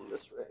problem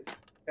this raid.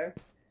 Okay?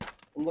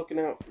 I'm looking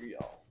out for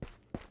y'all.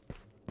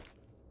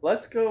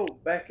 Let's go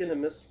back into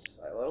Missile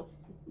Silo.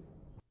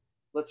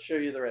 Let's show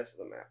you the rest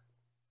of the map.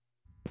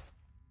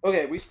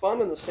 Okay, we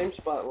spawned in the same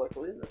spot,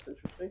 luckily. That's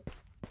interesting.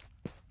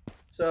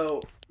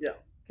 So, yeah.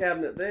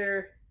 Cabinet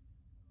there.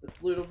 It's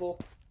lootable.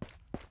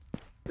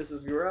 This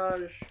is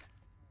garage.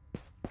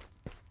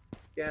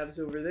 Scavs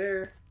over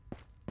there.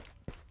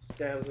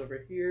 Scavs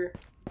over here.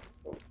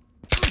 Oh,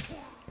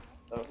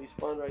 he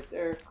spawned right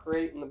there.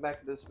 Crate in the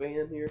back of this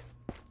van here.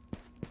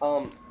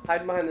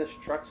 Hide behind this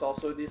truck's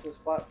also a decent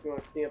spot if you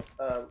want to camp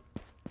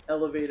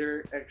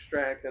elevator,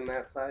 extract, and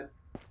that side.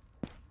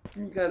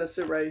 You can kind of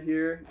sit right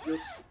here.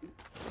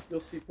 You'll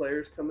see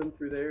players coming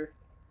through there.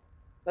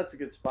 That's a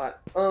good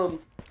spot.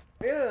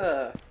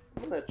 Yeah,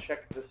 I'm gonna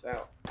check this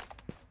out.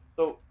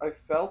 So I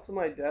fell to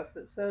my death,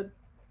 it said.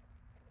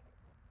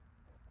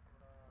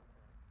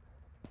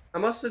 I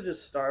must have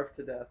just starved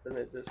to death and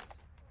it just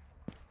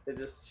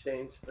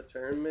changed the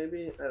turn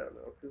maybe? I don't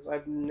know, because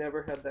I've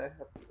never had that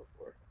happen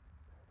before.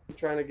 I'm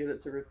trying to get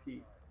it to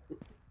repeat.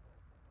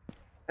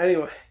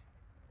 Anyway,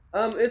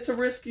 it's a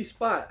risky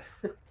spot.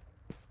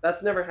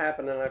 That's never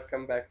happened and I've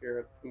come back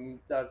here a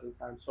dozen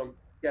times, so I'm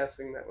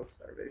guessing that was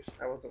starvation.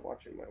 I wasn't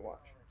watching my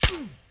watch.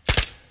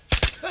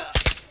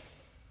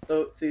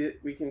 So, see,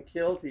 we can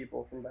kill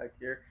people from back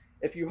here.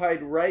 If you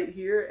hide right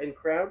here and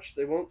crouch,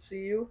 they won't see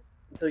you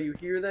until you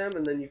hear them,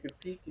 and then you can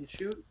peek and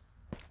shoot.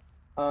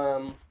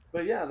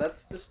 But yeah,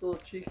 that's just a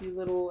little cheeky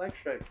little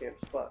extract camp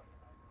spot.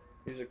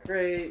 Here's a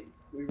crate.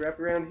 We wrap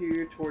around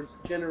here towards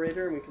the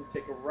generator, and we can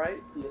take a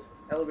right from this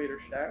elevator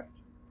shaft.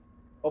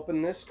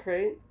 Open this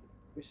crate.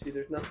 We see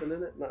there's nothing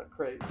in it. Not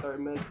crate, sorry,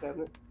 med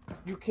cabinet.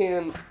 You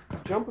can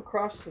jump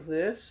across to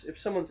this if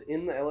someone's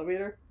in the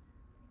elevator.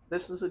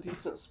 This is a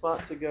decent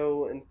spot to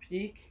go and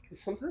peek, because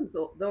sometimes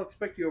they'll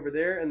expect you over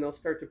there, and they'll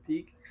start to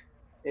peek,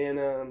 and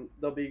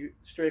they'll be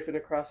strafing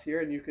across here,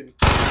 and you can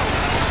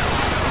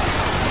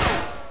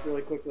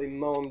really quickly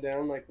mow them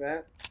down like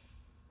that.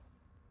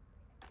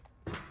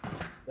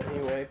 But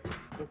anyway,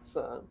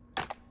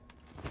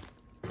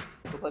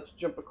 let's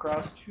jump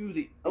across to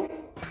the... Oh,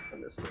 I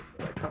missed it,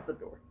 but I caught the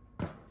door.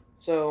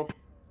 So,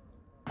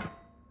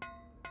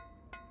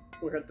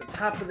 we're at the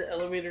top of the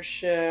elevator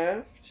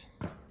shaft.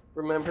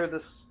 Remember,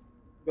 this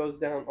goes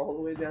down all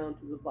the way down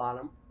to the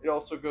bottom. It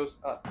also goes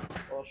up.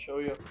 I'll show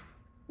you.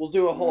 We'll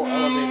do a whole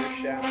elevator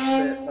shaft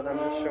bit, but I'm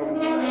just showing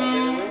you the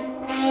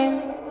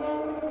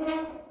elevator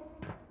room.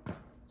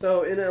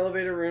 So in the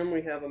elevator room,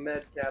 we have a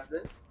med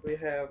cabinet. We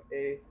have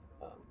a,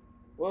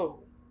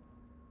 whoa,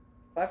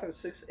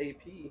 5.56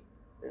 AP.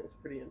 Yeah, it's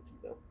pretty empty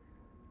though.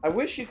 I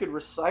wish you could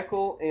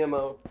recycle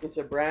ammo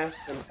into brass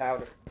and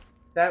powder.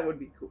 That would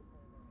be cool.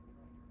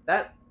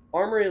 That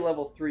armory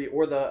level 3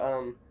 or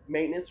the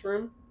maintenance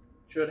room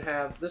should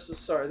have, this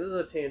is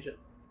a tangent.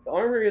 The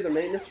armory or the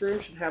maintenance room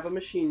should have a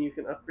machine you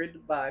can upgrade to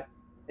buy,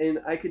 and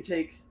I could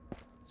take,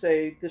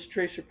 say, this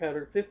tracer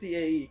powder, 50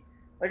 AE.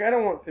 Like, I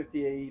don't want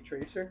 50 AE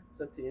tracer,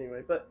 it's empty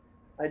anyway, but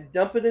I'd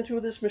dump it into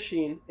this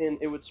machine, and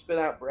it would spit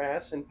out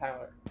brass and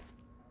powder.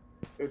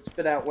 It would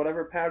spit out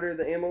whatever powder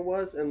the ammo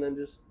was, and then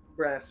just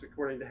brass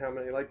according to how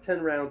many. Like,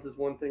 10 rounds is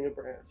one thing of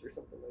brass, or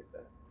something like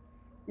that.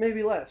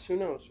 Maybe less, who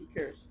knows, who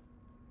cares.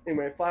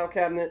 Anyway, file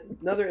cabinet,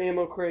 another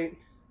ammo crate,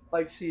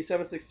 like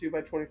C762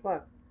 by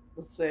 25.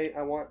 Let's say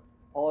I want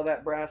all of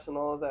that brass and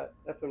all of that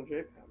FMJ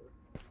powder.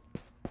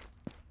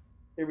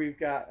 Here we've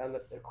got an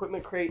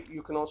equipment crate.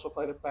 You can also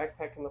find a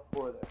backpack on the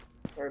floor there.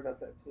 Sorry about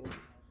that, team.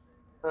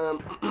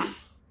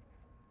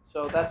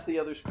 So that's the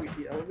other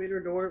squeaky elevator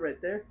door right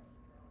there.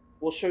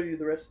 We'll show you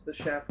the rest of the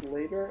shaft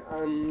later.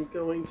 I'm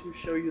going to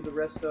show you the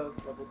rest of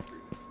level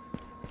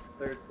 3.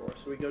 third floor.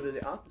 So we go to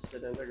the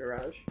opposite end of the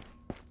garage.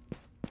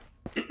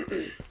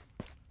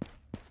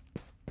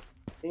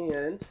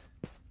 And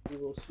we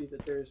will see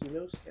that there is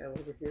no scab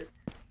over here.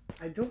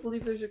 I don't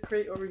believe there's a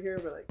crate over here,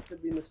 but I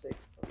could be mistaken,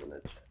 so I'm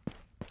going to check.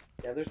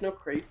 Yeah, there's no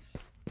crates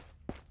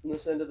in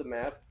this end of the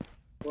map.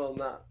 Well,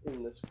 not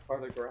in this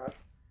part of the garage.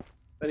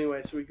 But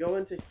anyway, so we go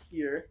into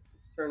here.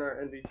 Let's turn our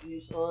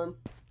NVGs on.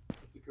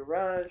 It's a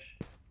garage.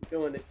 We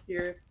go into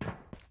here.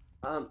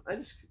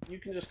 You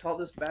can just call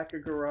this back a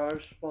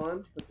garage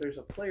spawn, but there's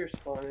a player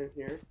spawn in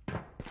here,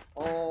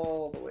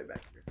 all the way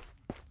back here,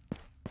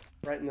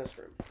 right in this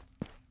room.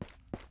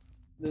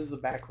 This is the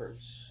back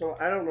rooms. So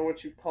I don't know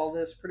what you call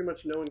this. Pretty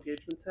much no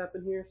engagements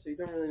happen here, so you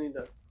don't really need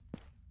to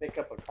make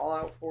up a call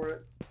out for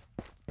it.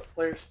 The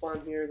players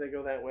spawn here, they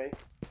go that way.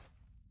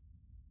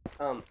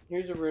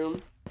 Here's a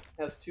room.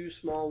 Has two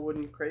small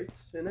wooden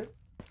crates in it.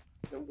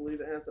 I don't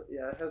believe it has.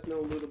 It has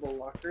no lootable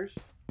lockers.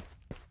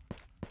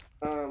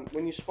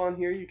 When you spawn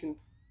here, you can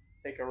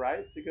take a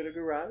right to go to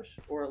garage,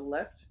 or a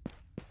left,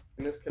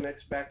 and this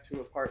connects back to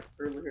a part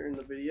earlier in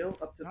the video.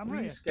 Up to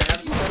 3 scabs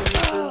in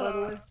this room, by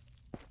the way.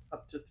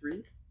 Up to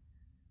 3.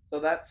 So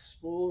that's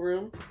spool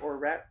room, or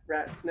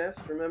rat's nest,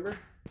 remember?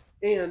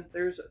 And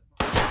there's a...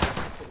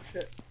 Oh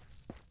shit.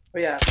 Oh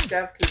yeah,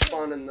 scab can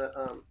spawn in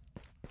the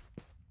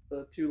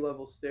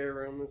 2-level stair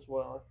room as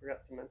well. I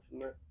forgot to mention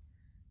that.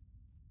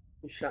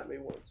 He shot me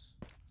once.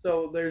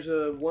 So there's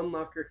a 1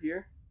 locker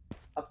here.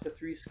 Up to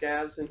 3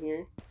 scabs in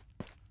here.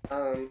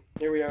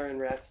 Here we are in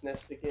rat's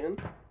nest again.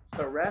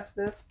 So rat's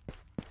nest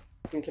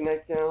can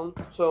connect down.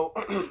 So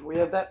we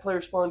have that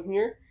player spawn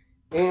here,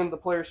 and the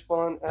player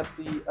spawn at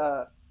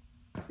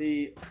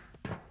the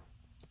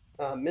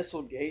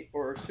missile gate,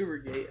 or sewer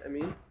gate, I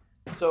mean.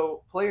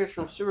 So players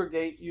from sewer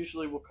gate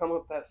usually will come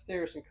up that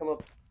stairs and come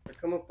up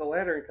the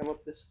ladder and come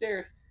up this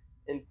stair,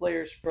 and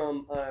players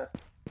from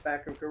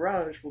back of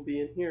garage will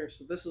be in here.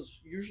 So this is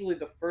usually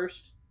the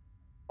first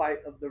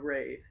fight of the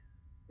raid,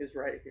 is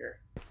right here.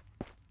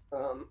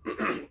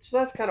 So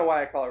that's kind of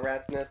why I call it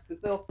rat's nest,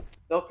 because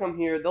they'll come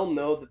here, they'll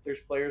know that there's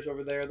players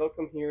over there, they'll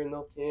come here and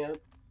they'll camp,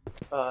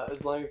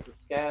 as long as the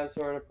scavs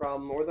aren't a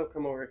problem, or they'll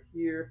come over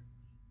here,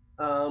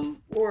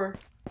 or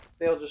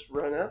they'll just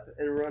run up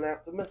and run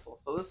out the missile.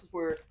 So this is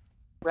where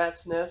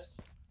rat's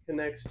nest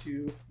connects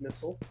to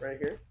missile, right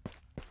here.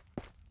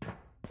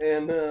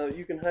 And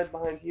you can hide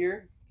behind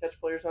here, catch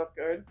players off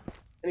guard.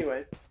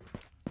 Anyway,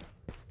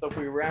 so if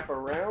we wrap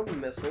around the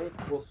missile,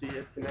 we'll see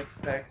it connects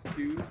back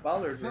to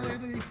Ballard's room.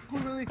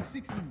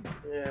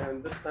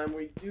 And this time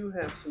we do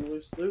have some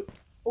loose loot.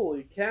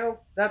 Holy cow,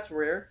 that's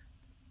rare.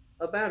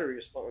 A battery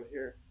is spawned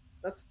here.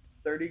 That's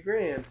 30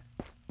 grand.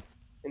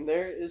 And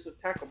there is a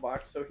tackle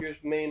box. So here's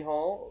main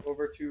hall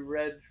over to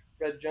Red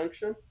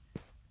Junction.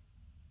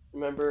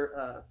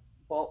 Remember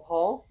Vault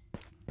Hall,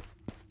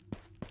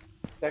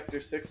 Sector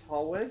 6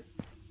 hallway.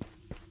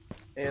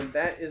 And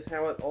that is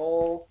how it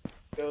all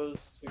goes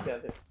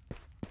together.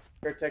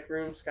 Krtek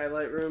room,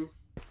 skylight room.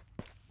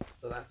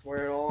 So that's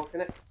where it all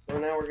connects. So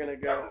now we're gonna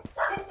go.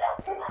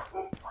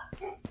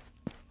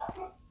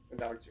 The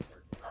dogs are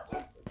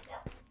barking.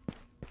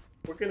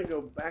 We're gonna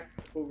go back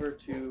over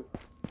to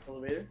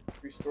elevator,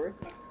 restore.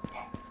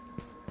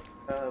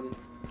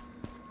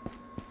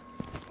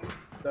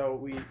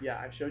 So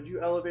I showed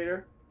you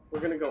elevator. We're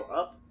gonna go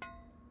up.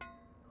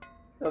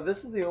 So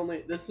this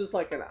is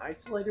like an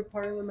isolated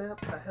part of the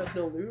map that has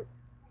no loot.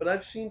 But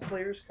I've seen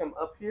players come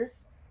up here,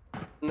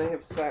 and they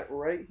have sat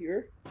right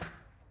here.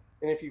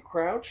 And if you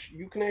crouch,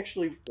 you can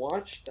actually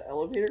watch the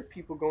elevator,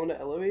 people go into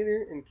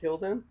elevator and kill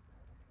them.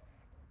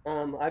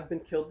 I've been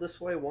killed this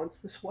way once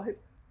this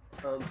wipe.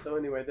 So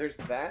anyway, there's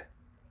that.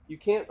 You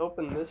can't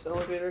open this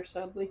elevator,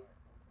 sadly.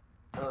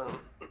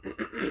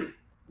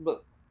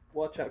 But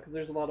watch out, because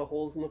there's a lot of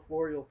holes in the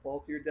floor. You'll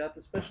fall to your death,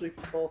 especially if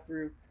you fall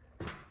through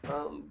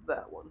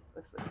that one,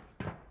 I think.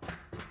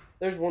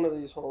 There's one of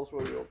these holes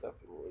where you'll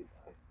definitely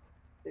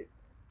die.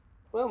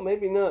 Well,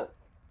 maybe not.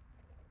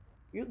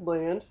 You'd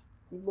land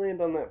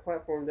on that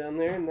platform down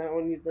there, and that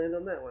one you'd land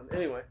on that one.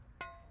 Anyway,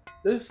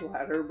 this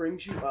ladder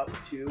brings you up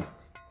to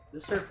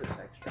the surface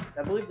extract.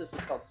 I believe this is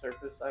called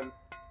surface. I'm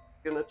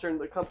gonna turn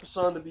the compass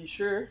on to be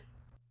sure.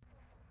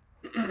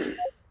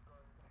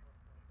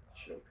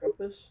 Show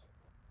compass.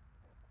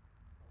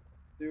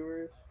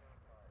 Sewers.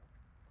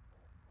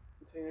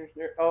 Containers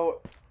near.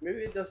 Oh, maybe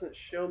it doesn't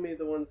show me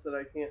the ones that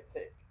I can't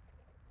take.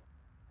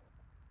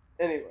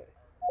 Anyway.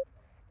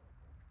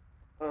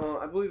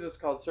 I believe it's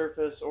called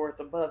surface, or it's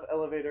above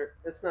elevator.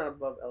 It's not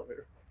above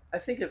elevator. I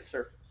think it's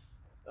surface.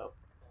 So,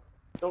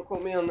 don't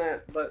quote me on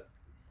that, but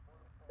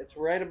it's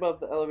right above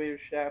the elevator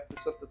shaft.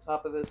 It's at the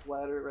top of this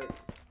ladder right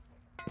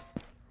here.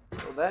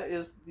 So that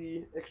is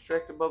the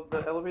extract above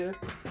the elevator.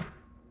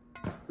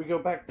 We go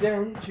back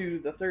down to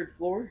the 3rd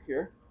floor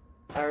here.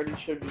 I already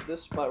showed you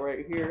this spot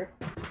right here.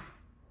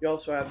 You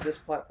also have this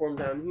platform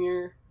down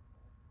here.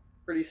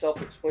 Pretty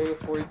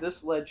self-explanatory.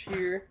 This ledge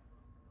here,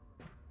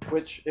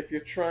 which if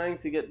you're trying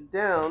to get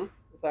down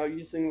without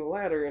using the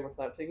ladder and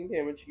without taking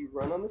damage, you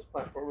run on this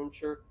platform. I'm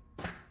sure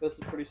this is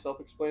pretty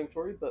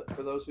self-explanatory, but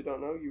for those who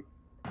don't know, you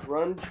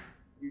run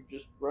you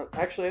just run.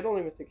 Actually, I don't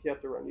even think you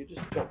have to run. You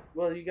just jump.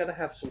 Well, you got to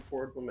have some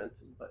forward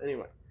momentum. But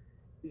anyway,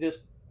 you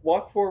just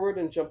walk forward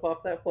and jump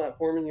off that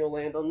platform, and you'll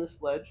land on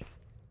this ledge.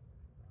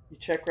 You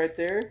check right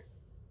there,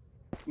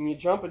 and you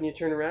jump, and you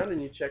turn around,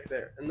 and you check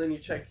there, and then you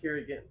check here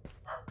again.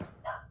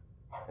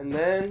 And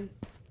then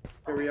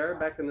here we are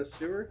back in the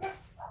sewer.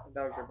 The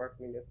dogs are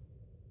barking again.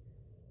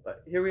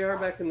 But here we are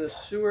back in the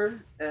sewer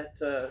at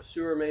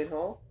Sewer Main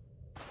Hall.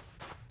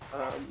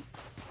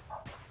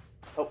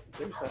 Oh,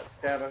 there's that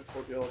scav I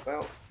told you all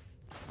about.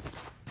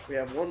 We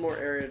have one more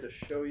area to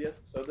show you.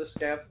 So this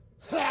scav,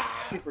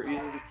 super easy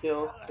to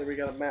kill. There we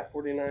got a MAT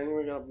 49, here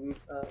we got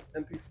a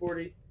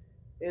MP40,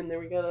 and there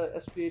we got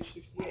a SPH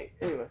 68.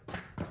 Anyway,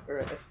 or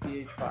a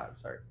SPH 5,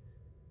 sorry.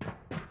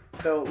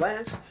 So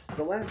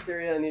the last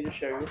area I need to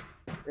show you,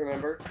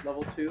 remember,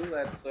 level 2,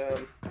 that's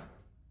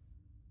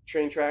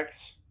train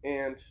tracks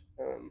and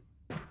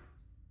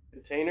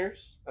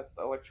containers. That's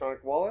the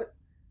electronic wallet.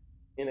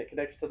 And it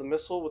connects to the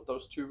missile with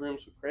those 2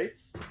 rooms with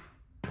crates.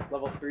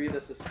 Level 3,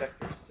 this is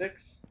Sector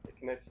 6. It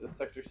connects to the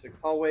Sector 6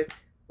 hallway,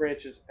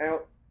 branches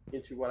out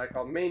into what I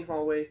call main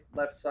hallway.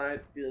 Left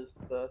side is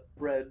the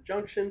red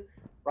junction.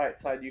 Right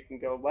side, you can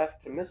go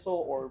left to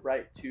missile or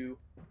right to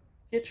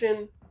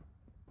kitchen,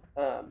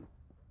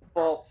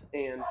 vault,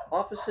 and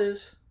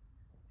offices.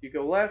 If you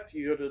go left,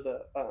 you go to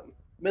the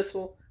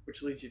missile,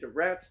 which leads you to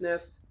Rat's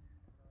Nest.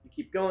 You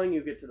keep going,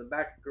 you get to the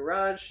back of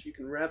garage, you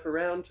can wrap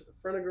around to the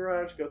front of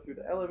garage, go through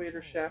the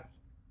elevator shaft.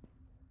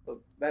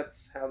 So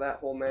that's how that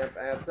whole map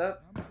adds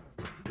up.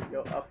 You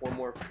go up one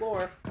more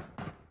floor.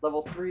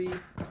 Level 3,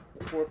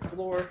 the 4th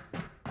floor.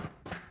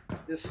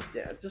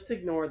 Just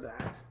ignore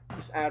that.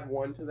 Just add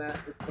 1 to that.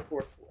 It's the 4th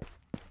floor.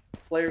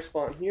 Player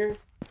spawn here.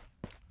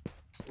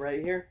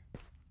 Right here.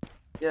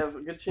 You have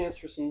a good chance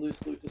for some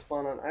loose loot to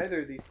spawn on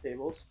either of these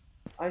tables.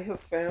 I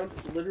have found,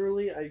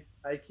 literally,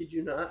 I kid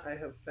you not, I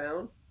have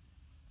found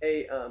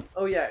a,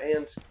 oh yeah,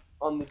 and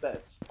on the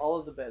beds. All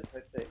of the beds, I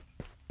think.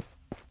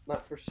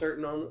 Not for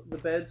certain on the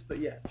beds, but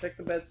yeah, check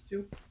the beds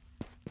too.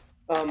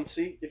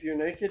 See, if you're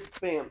naked,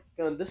 bam.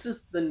 This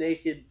is the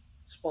naked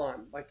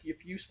spawn. Like,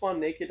 if you spawn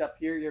naked up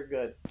here, you're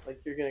good.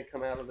 Like, you're gonna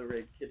come out of the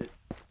rig kitted.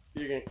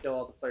 You're gonna kill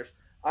all the players.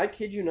 I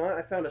kid you not,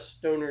 I found a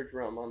stoner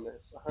drum on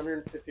this.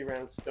 150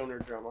 round stoner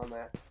drum on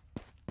that.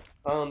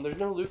 There's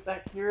no loot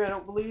back here, I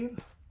don't believe.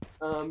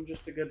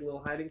 Just a good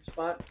little hiding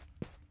spot.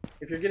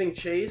 If you're getting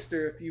chased,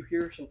 or if you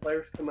hear some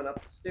players coming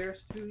up the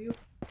stairs to you,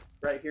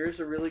 right here is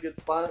a really good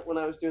spot. When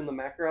I was doing the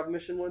Makarov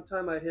mission one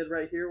time, I hid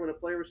right here when a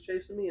player was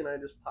chasing me, and I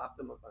just popped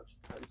him a bunch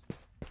of times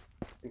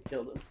and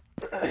killed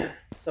him.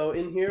 So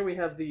in here we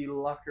have the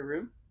locker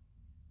room.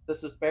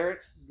 This is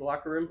barracks, this is the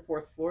locker room,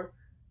 4th floor.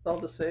 It's all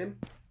the same.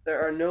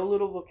 There are no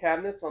lootable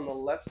cabinets on the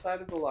left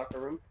side of the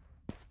locker room.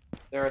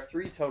 There are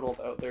 3 total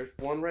though. There's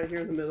one right here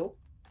in the middle.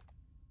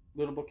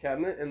 Lootable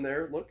cabinet, and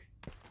there, look.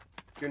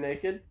 If you're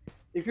naked.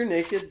 If you're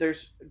naked,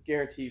 there's a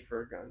guarantee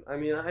for a gun. I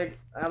mean,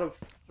 out of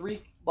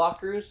 3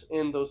 lockers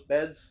and those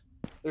beds,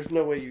 there's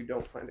no way you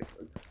don't find a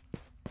gun.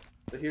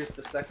 So here's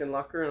the second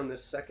locker on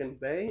this second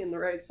bay in the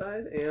right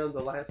side, and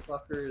the last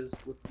locker is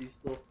with these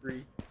little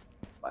 3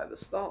 by the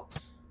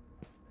stalls.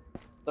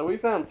 So we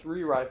found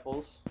 3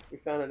 rifles. We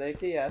found an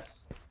AKS,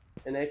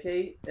 an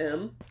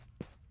AKM,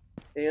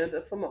 and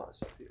a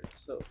FAMAS up here.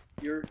 So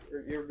you're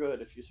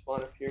good if you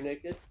spawn up here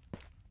naked.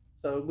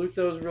 So loot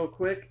those real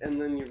quick,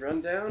 and then you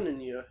run down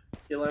and you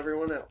kill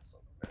everyone else.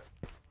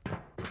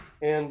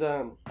 And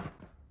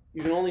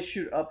you can only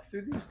shoot up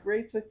through these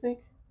grates, I think.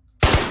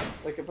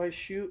 Like if I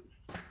shoot,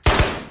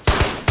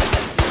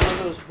 none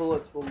of those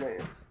bullets will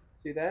land.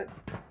 See that?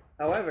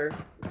 However,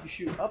 if you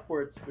shoot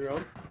upwards through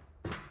them,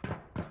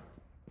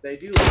 they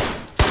do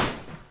land.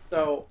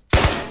 So,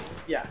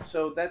 yeah,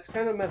 so that's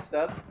kind of messed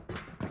up.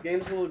 The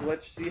game's a little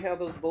glitched. See how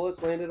those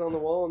bullets landed on the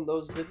wall and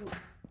those didn't?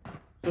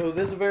 So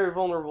this is a very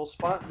vulnerable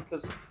spot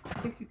because I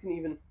think you can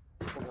even,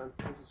 hold on,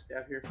 there's a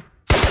scav here.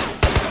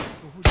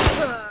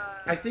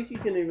 I think you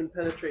can even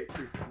penetrate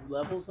through 2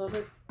 levels of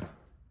it.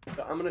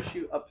 So I'm going to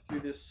shoot up through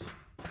this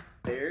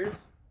stairs.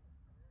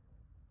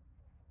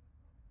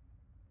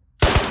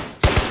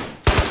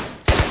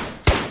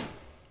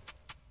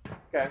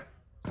 Okay,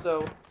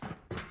 so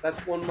that's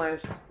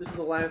this is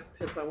the last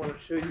tip I want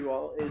to show you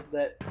all, is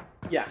that,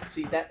 yeah,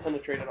 see, that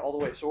penetrated all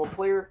the way. So a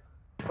player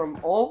from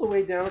all the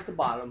way down at the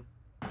bottom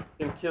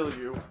can kill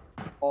you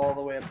all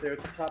the way up there at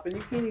the top, and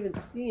you can't even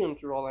see him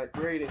through all that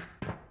grating.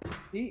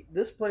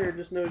 This player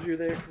just knows you're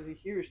there because he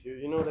hears you,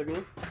 you know what I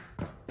mean?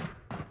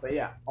 But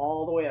yeah,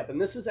 all the way up. And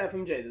this is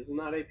FMJ, this is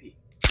not AP.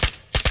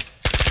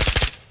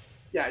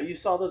 Yeah, you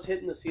saw those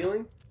hitting the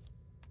ceiling?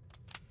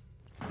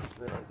 I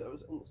realized that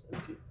was almost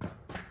empty.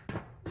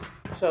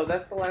 So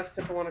that's the last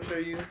tip I want to show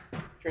you.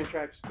 Train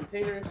tracks,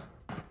 containers.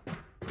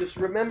 Just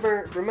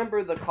remember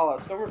the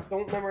callouts.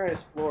 Don't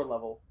memorize floor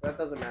level. That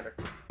doesn't matter.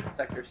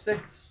 Sector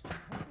 6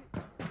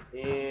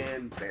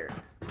 and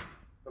barracks.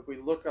 If we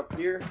look up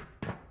here,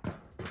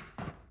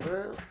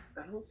 well,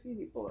 I don't see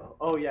any bullet holes.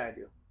 Oh yeah, I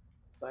do.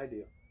 I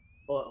do.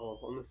 Bullet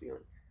holes on the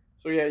ceiling.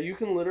 So yeah, you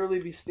can literally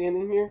be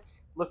standing here,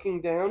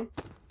 looking down,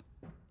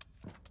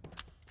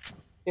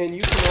 And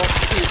you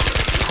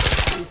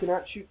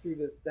cannot shoot through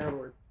this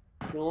downward.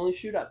 You can only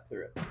shoot up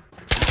through it.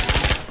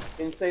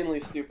 Insanely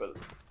stupid,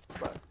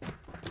 but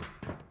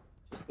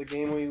just the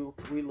game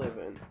we live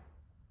in.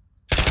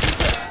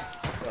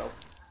 So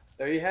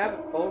there you have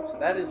it, folks.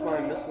 That is my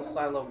missile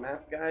silo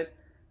map guide.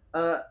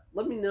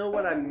 Let me know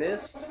what I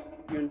missed.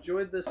 If you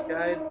enjoyed this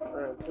guide,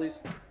 please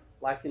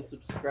like and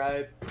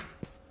subscribe.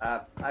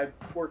 I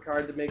work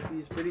hard to make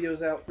these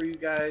videos out for you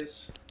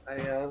guys.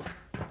 I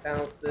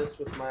balance this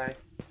with my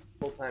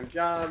full-time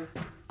job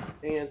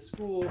and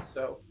school,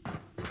 so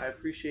I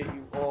appreciate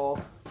you all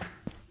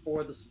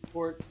for the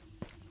support.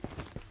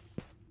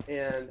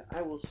 And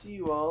I will see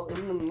you all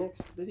in the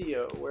next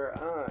video, where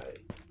I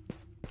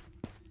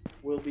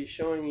will be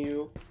showing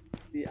you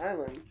the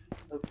island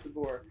of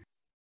Tabor.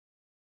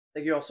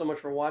 Thank you all so much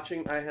for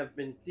watching. I have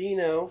been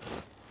Dino.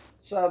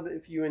 Sub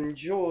if you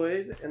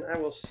enjoyed, and I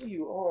will see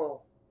you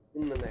all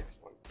in the next